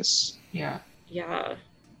perpetrators of this. Yeah.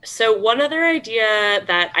 So one other idea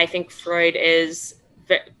that I think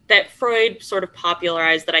that Freud sort of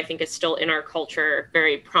popularized that I think is still in our culture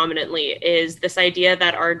very prominently is this idea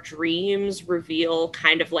that our dreams reveal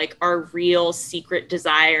kind of like our real secret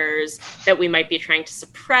desires that we might be trying to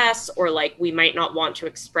suppress or like we might not want to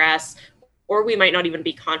express, or we might not even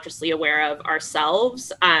be consciously aware of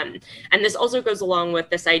ourselves. And this also goes along with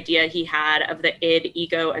this idea he had of the id,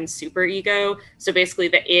 ego, and superego. So basically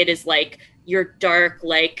the id is like your dark,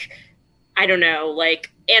 like, I don't know,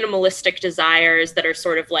 like animalistic desires that are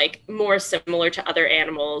sort of like more similar to other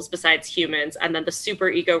animals besides humans. And then the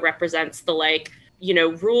superego represents the like, you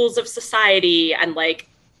know, rules of society and like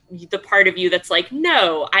the part of you that's like,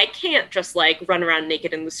 no, I can't just like run around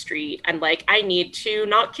naked in the street and like I need to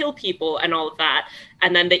not kill people and all of that.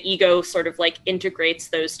 And then the ego sort of like integrates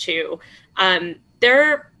those two.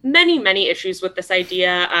 There are many issues with this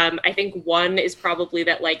idea. I think one is probably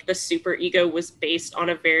that like the superego was based on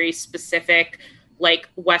a very specific like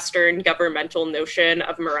Western governmental notion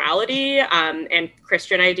of morality and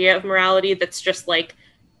Christian idea of morality that's just like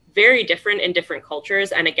very different in different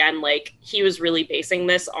cultures. And again, like he was really basing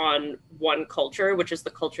this on one culture, which is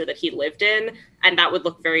the culture that he lived in. And that would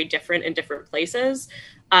look very different in different places.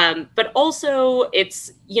 But also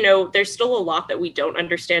it's, you know, there's still a lot that we don't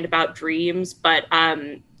understand about dreams, but,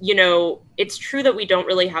 you know, it's true that we don't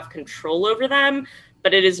really have control over them,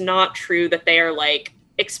 but it is not true that they are like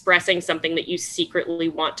expressing something that you secretly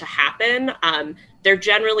want to happen. They're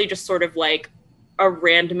generally just sort of like a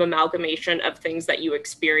random amalgamation of things that you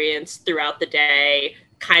experience throughout the day,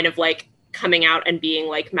 kind of like coming out and being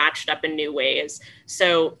like matched up in new ways.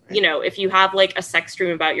 So, you know, if you have like a sex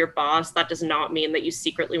dream about your boss, that does not mean that you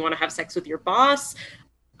secretly want to have sex with your boss.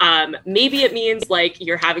 Maybe it means like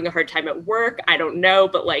you're having a hard time at work. I don't know,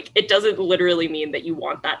 but like it doesn't literally mean that you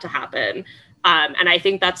want that to happen. And I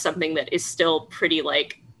think that's something that is still pretty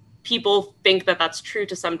like people think that that's true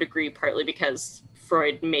to some degree, partly because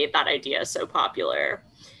Freud made that idea so popular.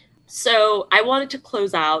 So I wanted to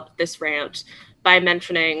close out this rant by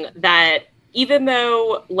mentioning that even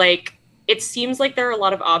though like it seems like there are a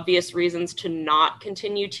lot of obvious reasons to not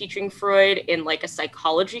continue teaching Freud in like a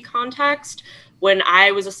psychology context, when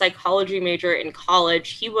I was a psychology major in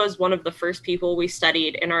college, he was one of the first people we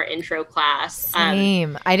studied in our intro class.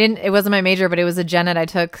 Same. It wasn't my major, but it was a gen ed I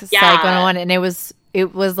took, Psych 101, and it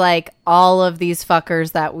was like all of these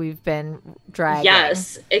fuckers that we've been dragging.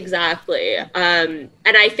 Yes, exactly. And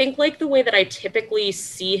I think like the way that I typically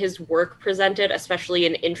see his work presented, especially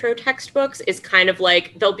in intro textbooks, is kind of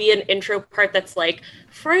like there'll be an intro part that's like,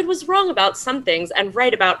 Freud was wrong about some things and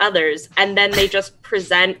right about others. And then they just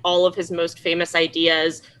present all of his most famous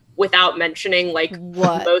ideas without mentioning like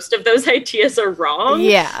what most of those ideas are wrong.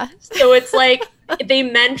 Yeah. So it's like, they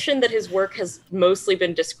mention that his work has mostly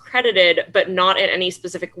been discredited, but not in any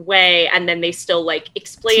specific way. And then they still like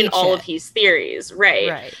explain all of his theories,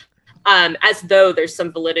 right? As though there's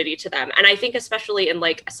some validity to them. And I think especially in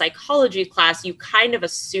like a psychology class, you kind of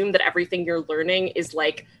assume that everything you're learning is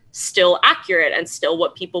like still accurate and still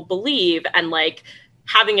what people believe. And like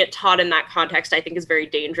having it taught in that context, I think is very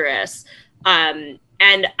dangerous.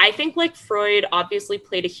 And I think like Freud obviously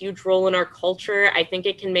played a huge role in our culture. I think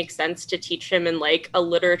it can make sense to teach him in like a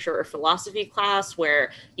literature or philosophy class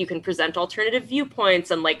where you can present alternative viewpoints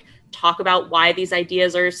and like talk about why these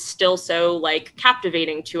ideas are still so like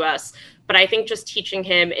captivating to us. But I think just teaching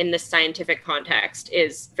him in this scientific context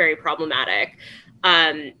is very problematic.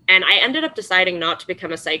 And I ended up deciding not to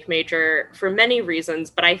become a psych major for many reasons,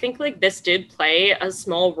 but I think like this did play a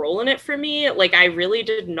small role in it for me. Like I really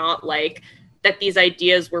did not like that these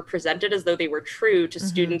ideas were presented as though they were true to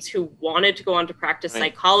students who wanted to go on to practice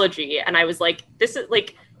psychology. And I was like, this is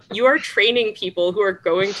like, you are training people who are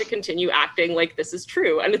going to continue acting like this is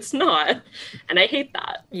true, and it's not. And I hate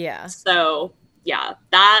that. Yeah. So yeah,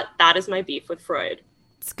 that is my beef with Freud.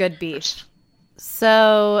 It's good beef.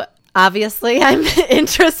 So obviously I'm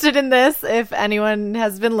interested in this if anyone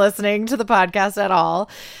has been listening to the podcast at all.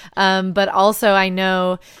 But also I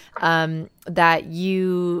know that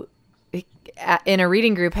you in a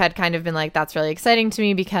reading group had kind of been like, that's really exciting to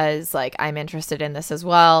me because like I'm interested in this as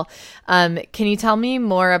well. Can you tell me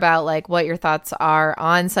more about like what your thoughts are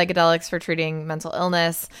on psychedelics for treating mental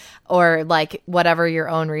illness, or like whatever your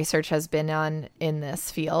own research has been on in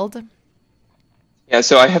this field? Yeah,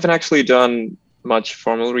 so I haven't actually done much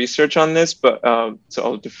formal research on this, but so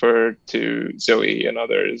I'll defer to Zoe and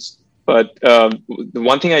others. But the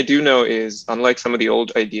one thing I do know is, unlike some of the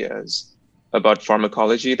old ideas about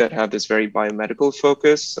pharmacology that have this very biomedical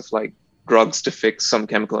focus of like drugs to fix some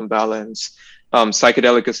chemical imbalance,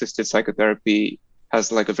 psychedelic assisted psychotherapy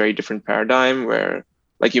has like a very different paradigm where,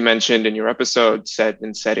 like you mentioned in your episode, set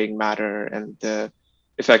and setting matter, and the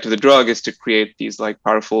effect of the drug is to create these like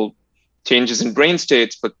powerful changes in brain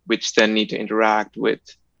states, but which then need to interact with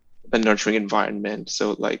a nurturing environment.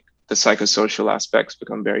 So like the psychosocial aspects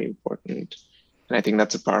become very important. And I think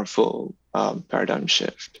that's a powerful paradigm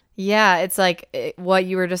shift. Yeah, it's like what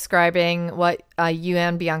you were describing, what you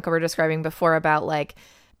and Bianca were describing before about like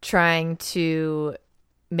trying to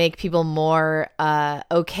make people more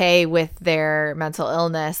okay with their mental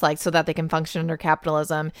illness, like so that they can function under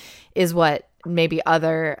capitalism, is what maybe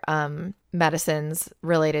other medicines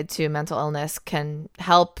related to mental illness can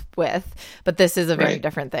help with. But this is a very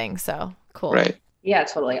different thing. So cool. Right. Yeah,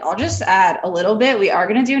 totally. I'll just add a little bit. We are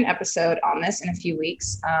going to do an episode on this in a few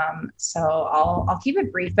weeks. So I'll keep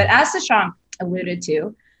it brief. But as Shashank alluded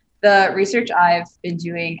to, the research I've been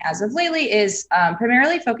doing as of lately is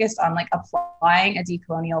primarily focused on like applying a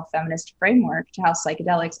decolonial feminist framework to how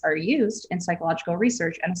psychedelics are used in psychological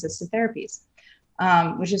research and assisted therapies,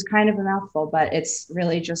 which is kind of a mouthful, but it's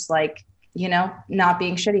really just like, you know, not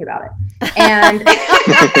being shitty about it. And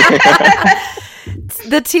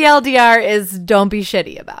the TLDR is don't be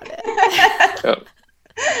shitty about it.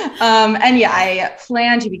 And yeah, I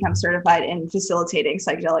plan to become certified in facilitating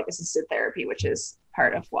psychedelic assisted therapy, which is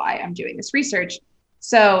part of why I'm doing this research.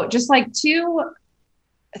 So just like two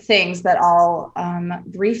things that I'll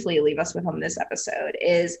briefly leave us with on this episode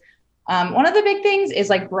is one of the big things is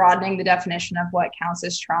like broadening the definition of what counts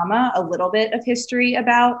as trauma, a little bit of history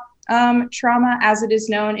about trauma as it is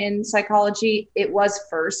known in psychology. It was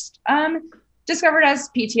first discovered as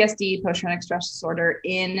PTSD, post-traumatic stress disorder,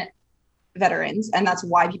 in veterans. And that's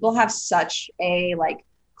why people have such a like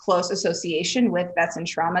close association with vets and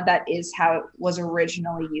trauma. That is how it was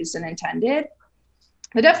originally used and intended.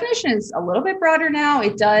 The definition is a little bit broader now.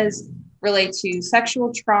 It does relate to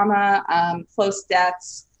sexual trauma, close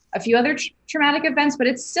deaths, a few other traumatic events, but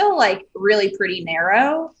it's still like really pretty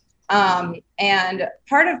narrow. And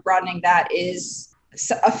part of broadening that is,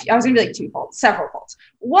 I was going to be like twofold, several folds.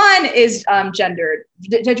 One is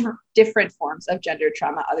different forms of gendered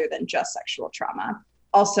trauma other than just sexual trauma.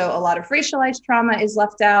 Also, a lot of racialized trauma is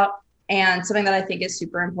left out. And something that I think is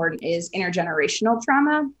super important is intergenerational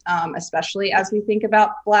trauma, especially as we think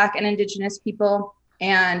about Black and Indigenous people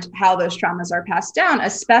and how those traumas are passed down,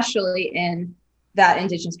 especially in that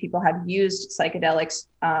Indigenous people have used psychedelics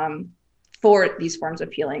for these forms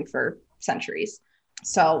of healing for centuries.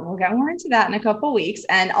 So we'll get more into that in a couple of weeks.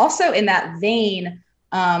 And also in that vein,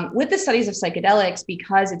 with the studies of psychedelics,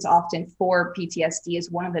 because it's often for PTSD, is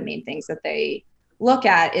one of the main things that they look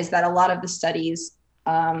at is that a lot of the studies,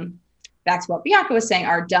 back to what Bianca was saying,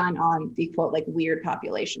 are done on the quote, like weird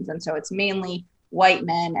populations. And so it's mainly white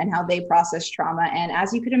men and how they process trauma. And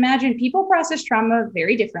as you could imagine, people process trauma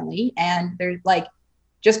very differently. And they're like,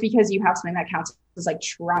 just because you have something that counts as like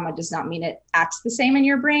trauma does not mean it acts the same in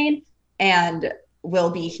your brain and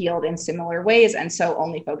will be healed in similar ways. And so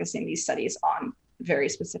only focusing these studies on very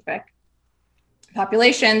specific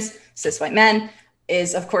populations, cis white men,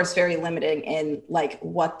 is of course very limiting in like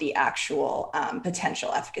what the actual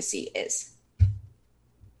potential efficacy is.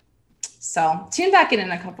 So tune back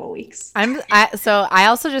in a couple of weeks. So I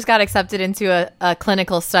also just got accepted into a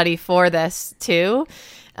clinical study for this too.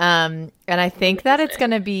 And I think that it's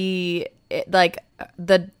going to be like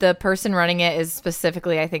the person running it is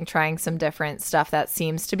specifically, I think, trying some different stuff that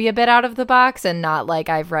seems to be a bit out of the box and not like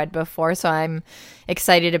I've read before. So I'm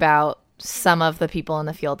excited about some of the people in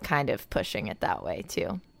the field kind of pushing it that way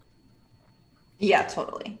too. Yeah,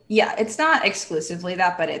 totally. Yeah, it's not exclusively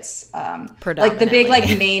that, but it's like the big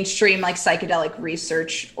like mainstream like psychedelic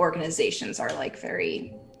research organizations are like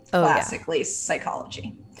very classically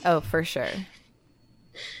psychology. Oh, for sure.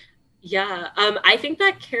 Yeah, I think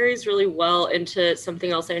that carries really well into something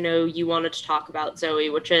else I know you wanted to talk about, Zoe,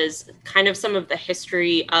 which is kind of some of the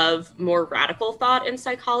history of more radical thought in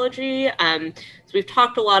psychology. So we've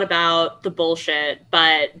talked a lot about the bullshit,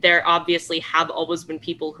 but there obviously have always been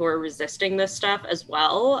people who are resisting this stuff as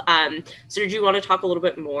well. So did you want to talk a little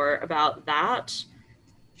bit more about that?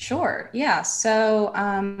 Sure. Yeah. So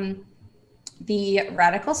the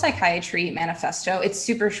Radical Psychiatry Manifesto, it's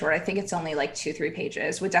super short. I think it's only like 2-3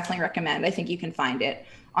 pages. Would definitely recommend. I think you can find it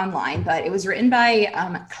online, but it was written by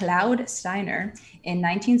Claude Steiner in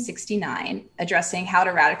 1969, addressing how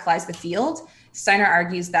to radicalize the field. Steiner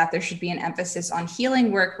argues that there should be an emphasis on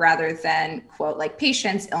healing work rather than, quote, like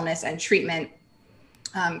patients, illness, and treatment,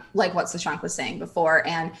 like what Sashank was saying before.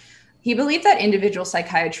 And he believed that individual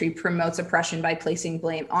psychiatry promotes oppression by placing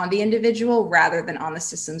blame on the individual rather than on the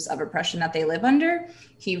systems of oppression that they live under.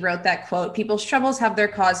 He wrote that, quote, people's troubles have their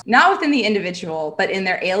cause not within the individual, but in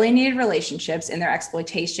their alienated relationships, in their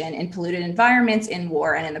exploitation, in polluted environments, in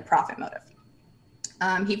war, and in the profit motive.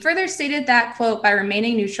 He further stated that, quote, by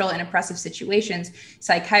remaining neutral in oppressive situations,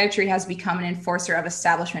 psychiatry has become an enforcer of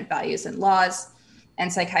establishment values and laws.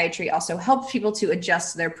 And psychiatry also helps people to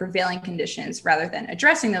adjust to their prevailing conditions rather than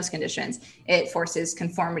addressing those conditions. It forces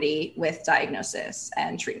conformity with diagnosis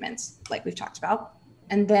and treatments, like we've talked about.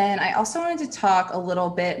 And then I also wanted to talk a little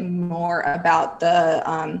bit more about the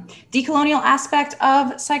decolonial aspect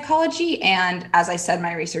of psychology. And as I said,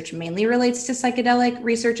 my research mainly relates to psychedelic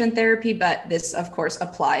research and therapy, but this, of course,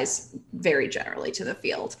 applies very generally to the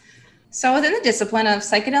field. So within the discipline of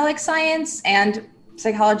psychedelic science and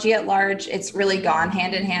psychology at large, it's really gone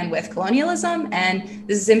hand in hand with colonialism. And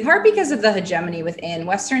this is in part because of the hegemony within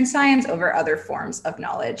Western science over other forms of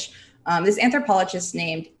knowledge. This anthropologist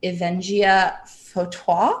named Evengia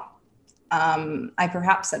Fautois, I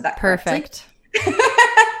perhaps said that correctly. Perfect.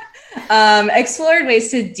 Explored ways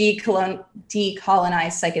to decolonize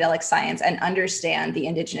psychedelic science and understand the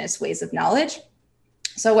indigenous ways of knowledge.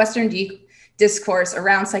 So Western discourse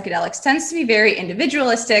around psychedelics tends to be very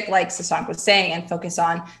individualistic, like Sasank was saying, and focus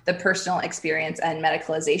on the personal experience and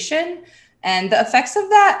medicalization. And the effects of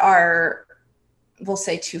that are, we'll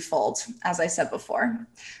say, twofold, as I said before.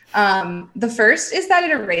 The first is that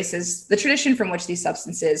it erases the tradition from which these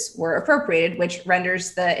substances were appropriated, which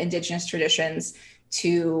renders the indigenous traditions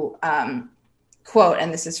to, quote,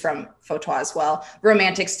 and this is from Fautois as well,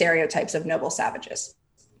 romantic stereotypes of noble savages.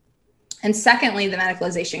 And secondly, the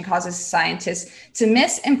medicalization causes scientists to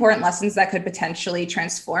miss important lessons that could potentially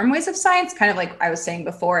transform ways of science. Kind of like I was saying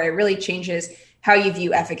before, it really changes how you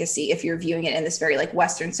view efficacy if you're viewing it in this very like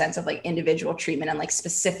Western sense of like individual treatment and like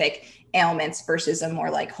specific ailments versus a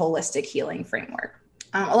more like holistic healing framework.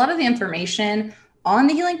 A lot of the information on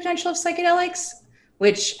the healing potential of psychedelics,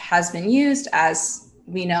 which has been used, as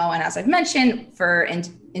we know, and as I've mentioned, for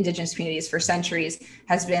indigenous communities for centuries,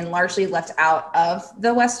 has been largely left out of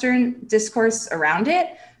the Western discourse around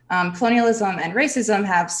it. Colonialism and racism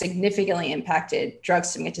have significantly impacted drug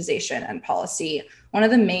stigmatization and policy. One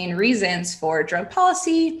of the main reasons for drug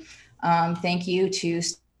policy, thank you to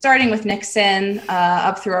starting with Nixon,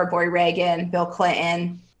 up through our boy Reagan, Bill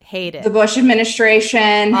Clinton, hate it, the Bush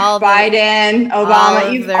administration, Biden,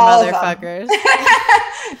 Obama, all their motherfuckers.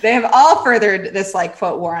 They have all furthered this like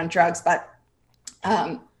quote war on drugs, but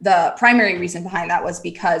the primary reason behind that was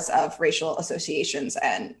because of racial associations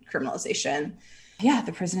and criminalization. Yeah,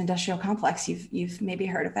 the prison industrial complex. You've maybe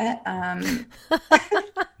heard of it.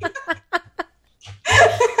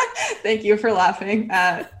 Thank you for laughing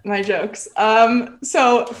at my jokes.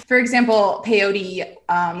 So, for example,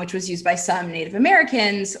 peyote, which was used by some Native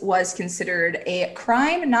Americans, was considered a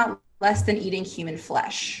crime not less than eating human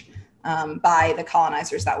flesh by the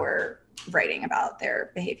colonizers that were writing about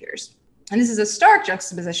their behaviors. And this is a stark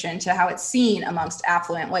juxtaposition to how it's seen amongst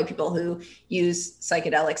affluent white people who use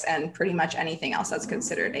psychedelics and pretty much anything else that's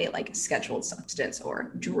considered a like scheduled substance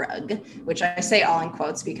or drug, which I say all in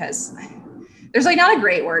quotes because there's like not a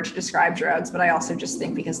great word to describe drugs, but I also just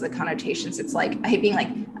think because of the connotations, it's like I hate being like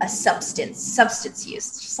a substance use.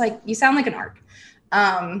 It's just like you sound like an arc.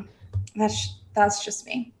 That's just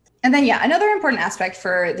me. And then, yeah, another important aspect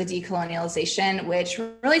for the decolonialization, which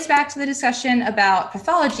relates back to the discussion about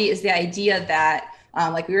pathology, is the idea that,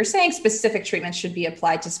 like we were saying, specific treatments should be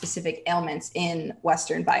applied to specific ailments in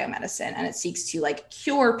Western biomedicine. And it seeks to like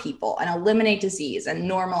cure people and eliminate disease and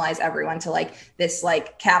normalize everyone to like this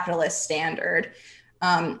like capitalist standard.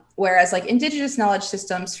 Whereas like indigenous knowledge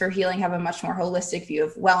systems for healing have a much more holistic view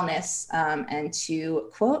of wellness. And to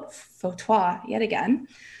quote Fautois yet again,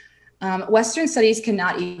 Western studies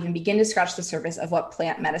cannot even begin to scratch the surface of what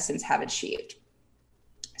plant medicines have achieved.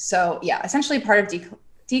 So yeah, essentially part of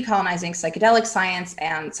decolonizing psychedelic science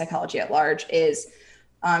and psychology at large is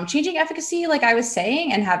changing efficacy, like I was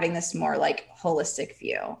saying, and having this more like holistic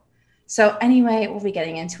view. So anyway, we'll be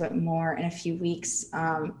getting into it more in a few weeks.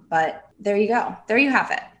 But there you go. There you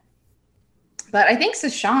have it. But I think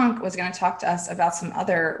Shashank was going to talk to us about some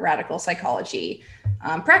other radical psychology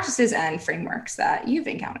practices and frameworks that you've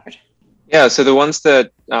encountered. Yeah, so the ones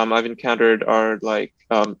that I've encountered are like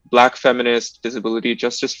Black feminist disability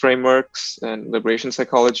justice frameworks and liberation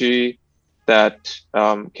psychology that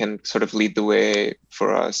can sort of lead the way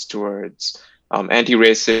for us towards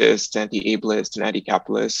anti-racist, anti-ableist, and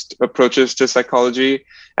anti-capitalist approaches to psychology.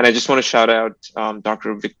 And I just want to shout out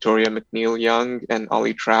Dr. Victoria McNeil-Young and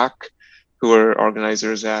Ollie Track, who are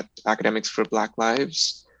organizers at Academics for Black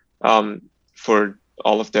Lives, for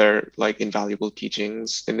all of their like invaluable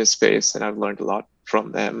teachings in this space. And I've learned a lot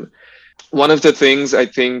from them. One of the things I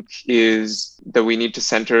think is that we need to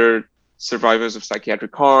center survivors of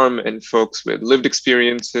psychiatric harm and folks with lived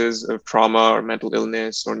experiences of trauma or mental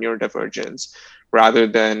illness or neurodivergence, rather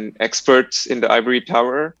than experts in the ivory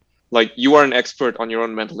tower. Like, you are an expert on your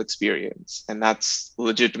own mental experience, and that's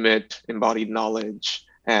legitimate embodied knowledge,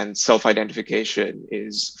 and self-identification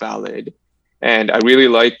is valid. And I really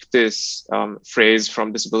like this phrase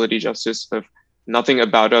from disability justice of nothing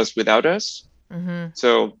about us without us. Mm-hmm.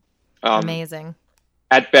 So amazing.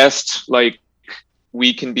 At best, like,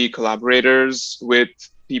 we can be collaborators with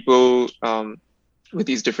people with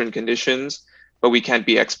these different conditions, but we can't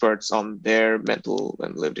be experts on their mental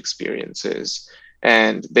and lived experiences.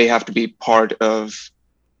 And they have to be part of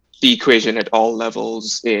the equation at all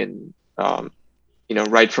levels in,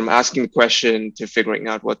 right from asking the question to figuring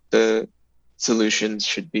out what the solutions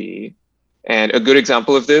should be. And a good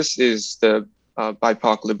example of this is the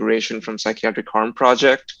BIPOC Liberation from Psychiatric Harm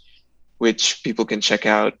Project, which people can check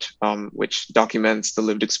out, which documents the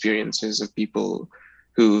lived experiences of people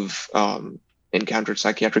who've encountered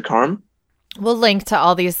psychiatric harm. We'll link to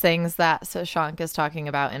all these things that Shashank is talking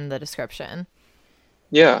about in the description.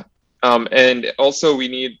 Yeah. And also we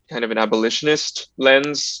need kind of an abolitionist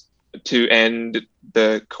lens to end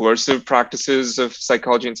the coercive practices of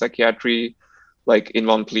psychology and psychiatry, like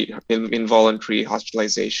involuntary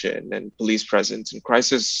hospitalization and police presence and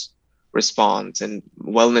crisis response and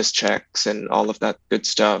wellness checks and all of that good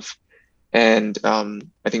stuff. And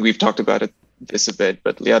I think we've talked about this a bit,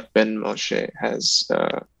 but Liat Ben Moshe has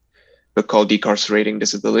a book called Decarcerating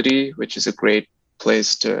Disability, which is a great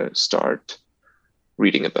place to start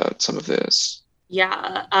reading about some of this.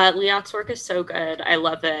 Yeah, Liat's work is so good. I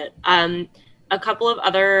love it. A couple of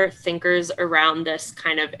other thinkers around this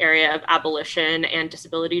kind of area of abolition and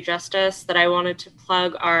disability justice that I wanted to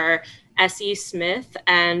plug are S.E. Smith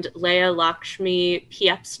and Leah Lakshmi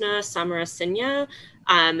Piepzna Samarasinha.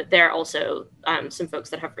 They're also some folks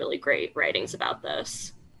that have really great writings about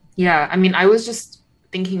this. Yeah, I mean, I was just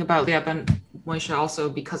thinking about Liat Ben Moshe also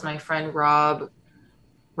because my friend Rob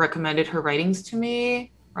recommended her writings to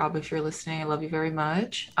me. Rob, if you're listening, I love you very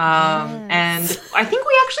much. Yes. And I think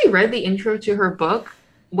we actually read the intro to her book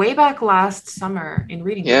way back last summer in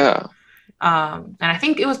reading. Yeah. And I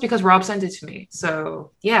think it was because Rob sent it to me.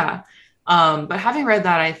 So yeah. But having read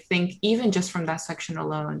that, I think even just from that section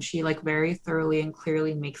alone, she like very thoroughly and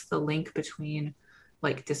clearly makes the link between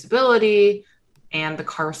like disability and the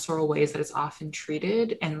carceral ways that it's often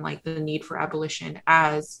treated, and like the need for abolition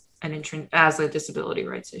as a disability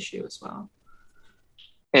rights issue as well.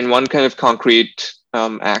 And one kind of concrete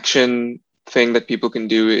action thing that people can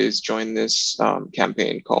do is join this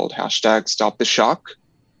campaign called #StopTheShock,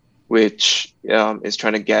 which is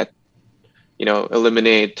trying to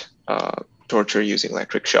eliminate torture using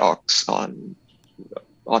electric shocks on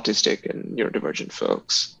autistic and neurodivergent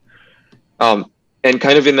folks. And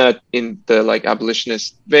kind of in the like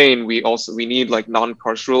abolitionist vein, we need like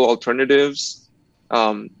non-carceral alternatives,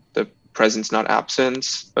 the presence, not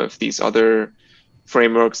absence, of these other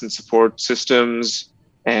frameworks and support systems.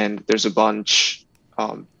 And there's a bunch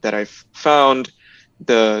that I've found.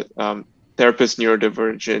 The Therapist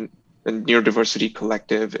Neurodivergent and Neurodiversity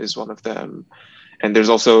Collective is one of them. And there's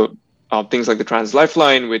also things like the Trans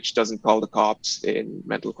Lifeline, which doesn't call the cops in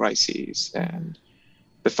mental crises, and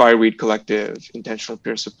the Fireweed Collective, Intentional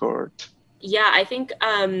Peer Support. Yeah, I think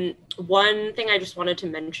one thing I just wanted to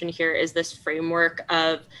mention here is this framework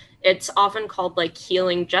of, it's often called like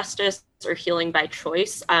healing justice or healing by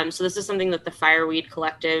choice. So this is something that the Fireweed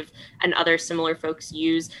Collective and other similar folks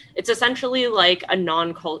use. It's essentially like a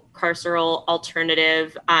non-carceral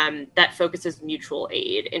alternative that focuses mutual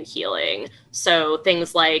aid in healing. So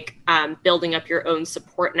things like building up your own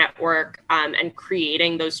support network and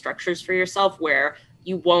creating those structures for yourself where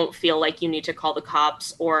you won't feel like you need to call the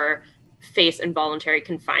cops or face involuntary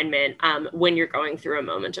confinement when you're going through a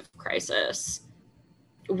moment of crisis.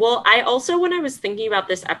 Well, I also, when I was thinking about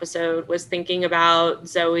this episode, was thinking about,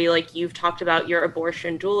 Zoe, like you've talked about your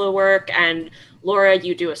abortion doula work, and Laura,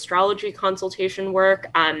 you do astrology consultation work.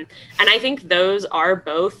 And I think those are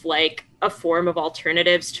both like a form of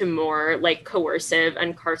alternatives to more like coercive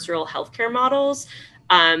and carceral healthcare models.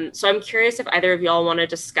 So I'm curious if either of y'all want to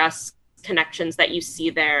discuss connections that you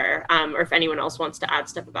see there, or if anyone else wants to add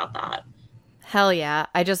stuff about that. Hell yeah.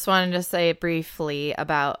 I just wanted to say briefly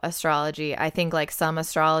about astrology. I think like some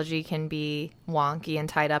astrology can be wonky and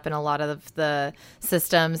tied up in a lot of the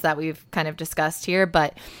systems that we've kind of discussed here,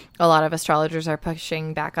 but a lot of astrologers are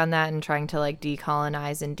pushing back on that and trying to like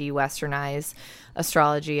decolonize and de-Westernize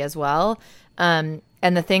astrology as well. And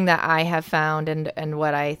the thing that I have found and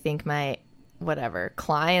what I think my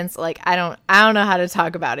clients, like I don't know how to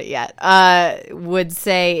talk about it yet, would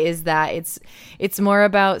say is that it's more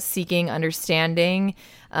about seeking understanding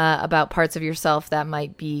about parts of yourself that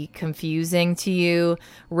might be confusing to you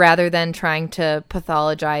rather than trying to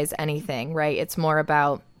pathologize anything, right? It's more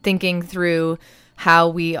about thinking through how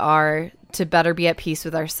we are to better be at peace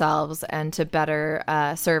with ourselves and to better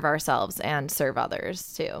serve ourselves and serve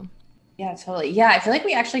others too. Yeah, totally. Yeah, I feel like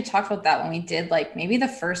we actually talked about that when we did like maybe the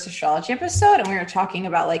first astrology episode, and we were talking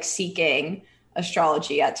about like seeking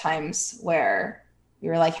astrology at times where we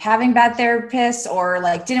were like having bad therapists or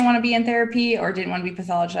like didn't want to be in therapy or didn't want to be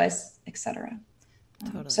pathologized, etc.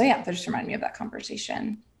 Totally. So yeah, that just reminded me of that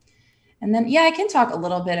conversation. And then, yeah, I can talk a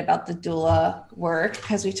little bit about the doula work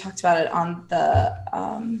because we talked about it on the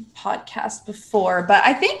podcast before. But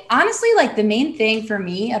I think honestly, like the main thing for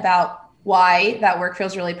me about why that work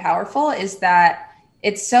feels really powerful is that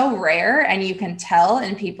it's so rare, and you can tell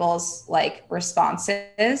in people's like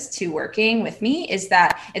responses to working with me is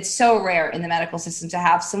that it's so rare in the medical system to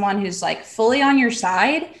have someone who's like fully on your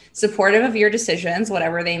side, supportive of your decisions,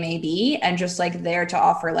 whatever they may be, and just like there to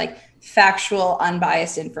offer like factual,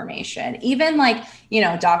 unbiased information. Even like, you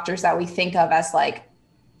know, doctors that we think of as like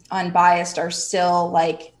unbiased are still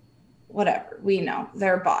like, whatever, we know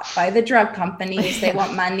they're bought by the drug companies. They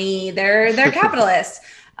want money. They're capitalists,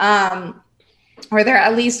 or they're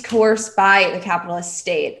at least coerced by the capitalist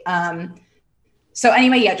state. So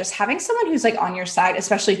anyway, yeah, just having someone who's like on your side,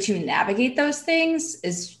 especially to navigate those things,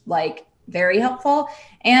 is like very helpful.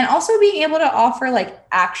 And also being able to offer like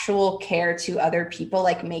actual care to other people,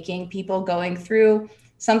 like making people going through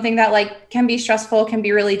something that like can be stressful, can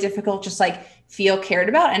be really difficult, just like feel cared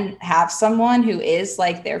about and have someone who is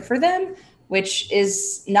like there for them, which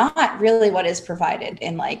is not really what is provided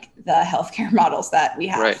in like the healthcare models that we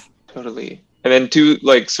have. Right, totally. And then two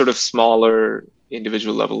like sort of smaller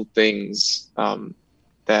individual level things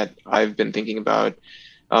that I've been thinking about.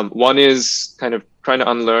 One is kind of trying to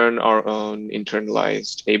unlearn our own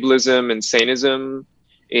internalized ableism and saneism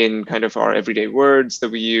in kind of our everyday words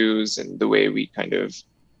that we use and the way we kind of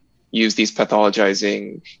use these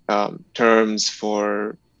pathologizing terms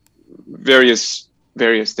for various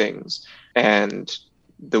things, and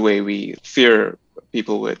the way we fear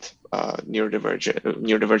people with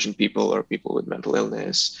neurodivergent people or people with mental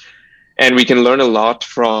illness. And we can learn a lot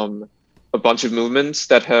from a bunch of movements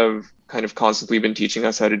that have kind of constantly been teaching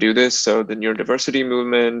us how to do this. So the neurodiversity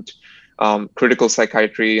movement, critical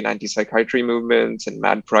psychiatry and anti-psychiatry movements, and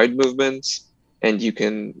mad pride movements. And you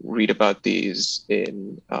can read about these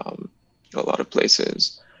in a lot of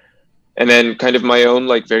places. And then kind of my own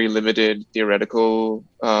like very limited theoretical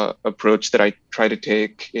approach that I try to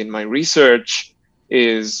take in my research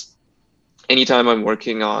is anytime I'm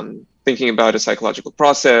working on thinking about a psychological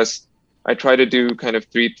process, I try to do kind of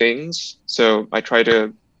three things. So I try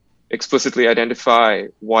to explicitly identify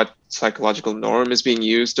what psychological norm is being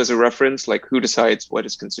used as a reference, like who decides what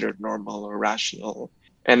is considered normal or rational.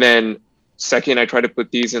 And then second, I try to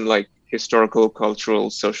put these in like historical, cultural,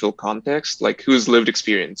 social context, like whose lived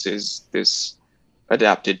experience is this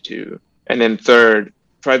adapted to. And then third,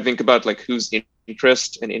 try to think about like whose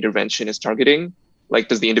interest and intervention is targeting. Like,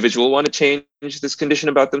 does the individual want to change this condition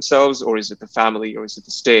about themselves, or is it the family, or is it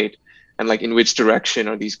the state? And like, in which direction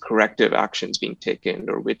are these corrective actions being taken,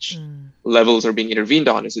 or which levels are being intervened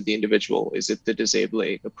on? Is it the individual? Is it the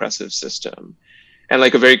disabling, oppressive system? And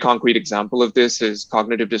like a very concrete example of this is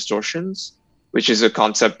cognitive distortions, which is a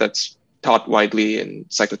concept that's taught widely in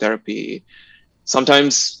psychotherapy.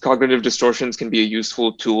 sometimes cognitive distortions can be a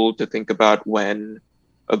useful tool to think about when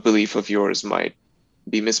a belief of yours might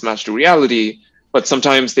be mismatched to reality, but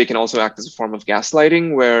sometimes they can also act as a form of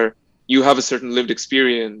gaslighting where you have a certain lived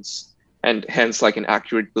experience and hence like an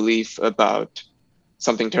accurate belief about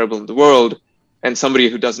something terrible in the world, and somebody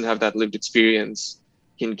who doesn't have that lived experience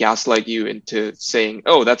can gaslight you into saying,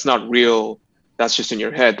 oh, that's not real, that's just in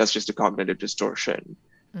your head, that's just a cognitive distortion.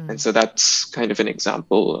 And so that's kind of an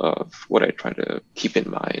example of what I try to keep in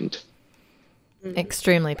mind.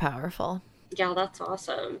 Extremely powerful. Yeah, that's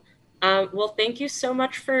awesome. Well, thank you so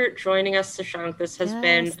much for joining us, Sashank. This has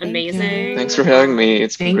been amazing. Thanks for having me.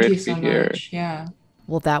 It's been great to be here. Yeah.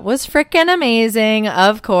 Well, that was freaking amazing,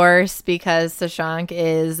 of course, because Sashank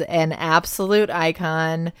is an absolute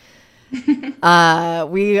icon.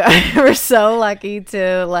 We were so lucky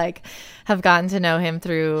to like have gotten to know him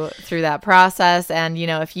through that process. And, you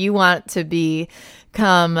know, if you want to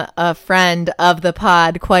become a friend of the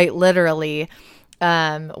pod, quite literally,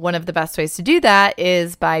 one of the best ways to do that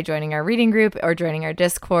is by joining our reading group or joining our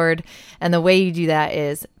Discord. And the way you do that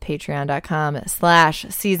is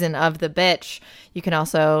patreon.com/seasonofthebitch. You can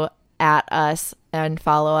also @ us and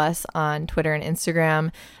follow us on Twitter and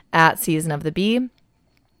Instagram @seasonoftheb.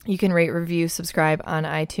 You can rate, review, subscribe on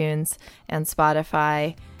iTunes and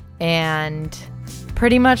Spotify. And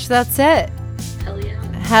pretty much that's it. Hell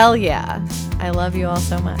yeah. Hell yeah. I love you all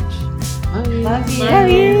so much. Love you. Love you. Love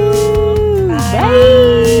you. Bye.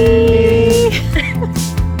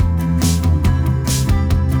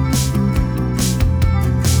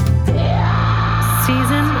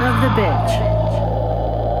 Season of the Bitch.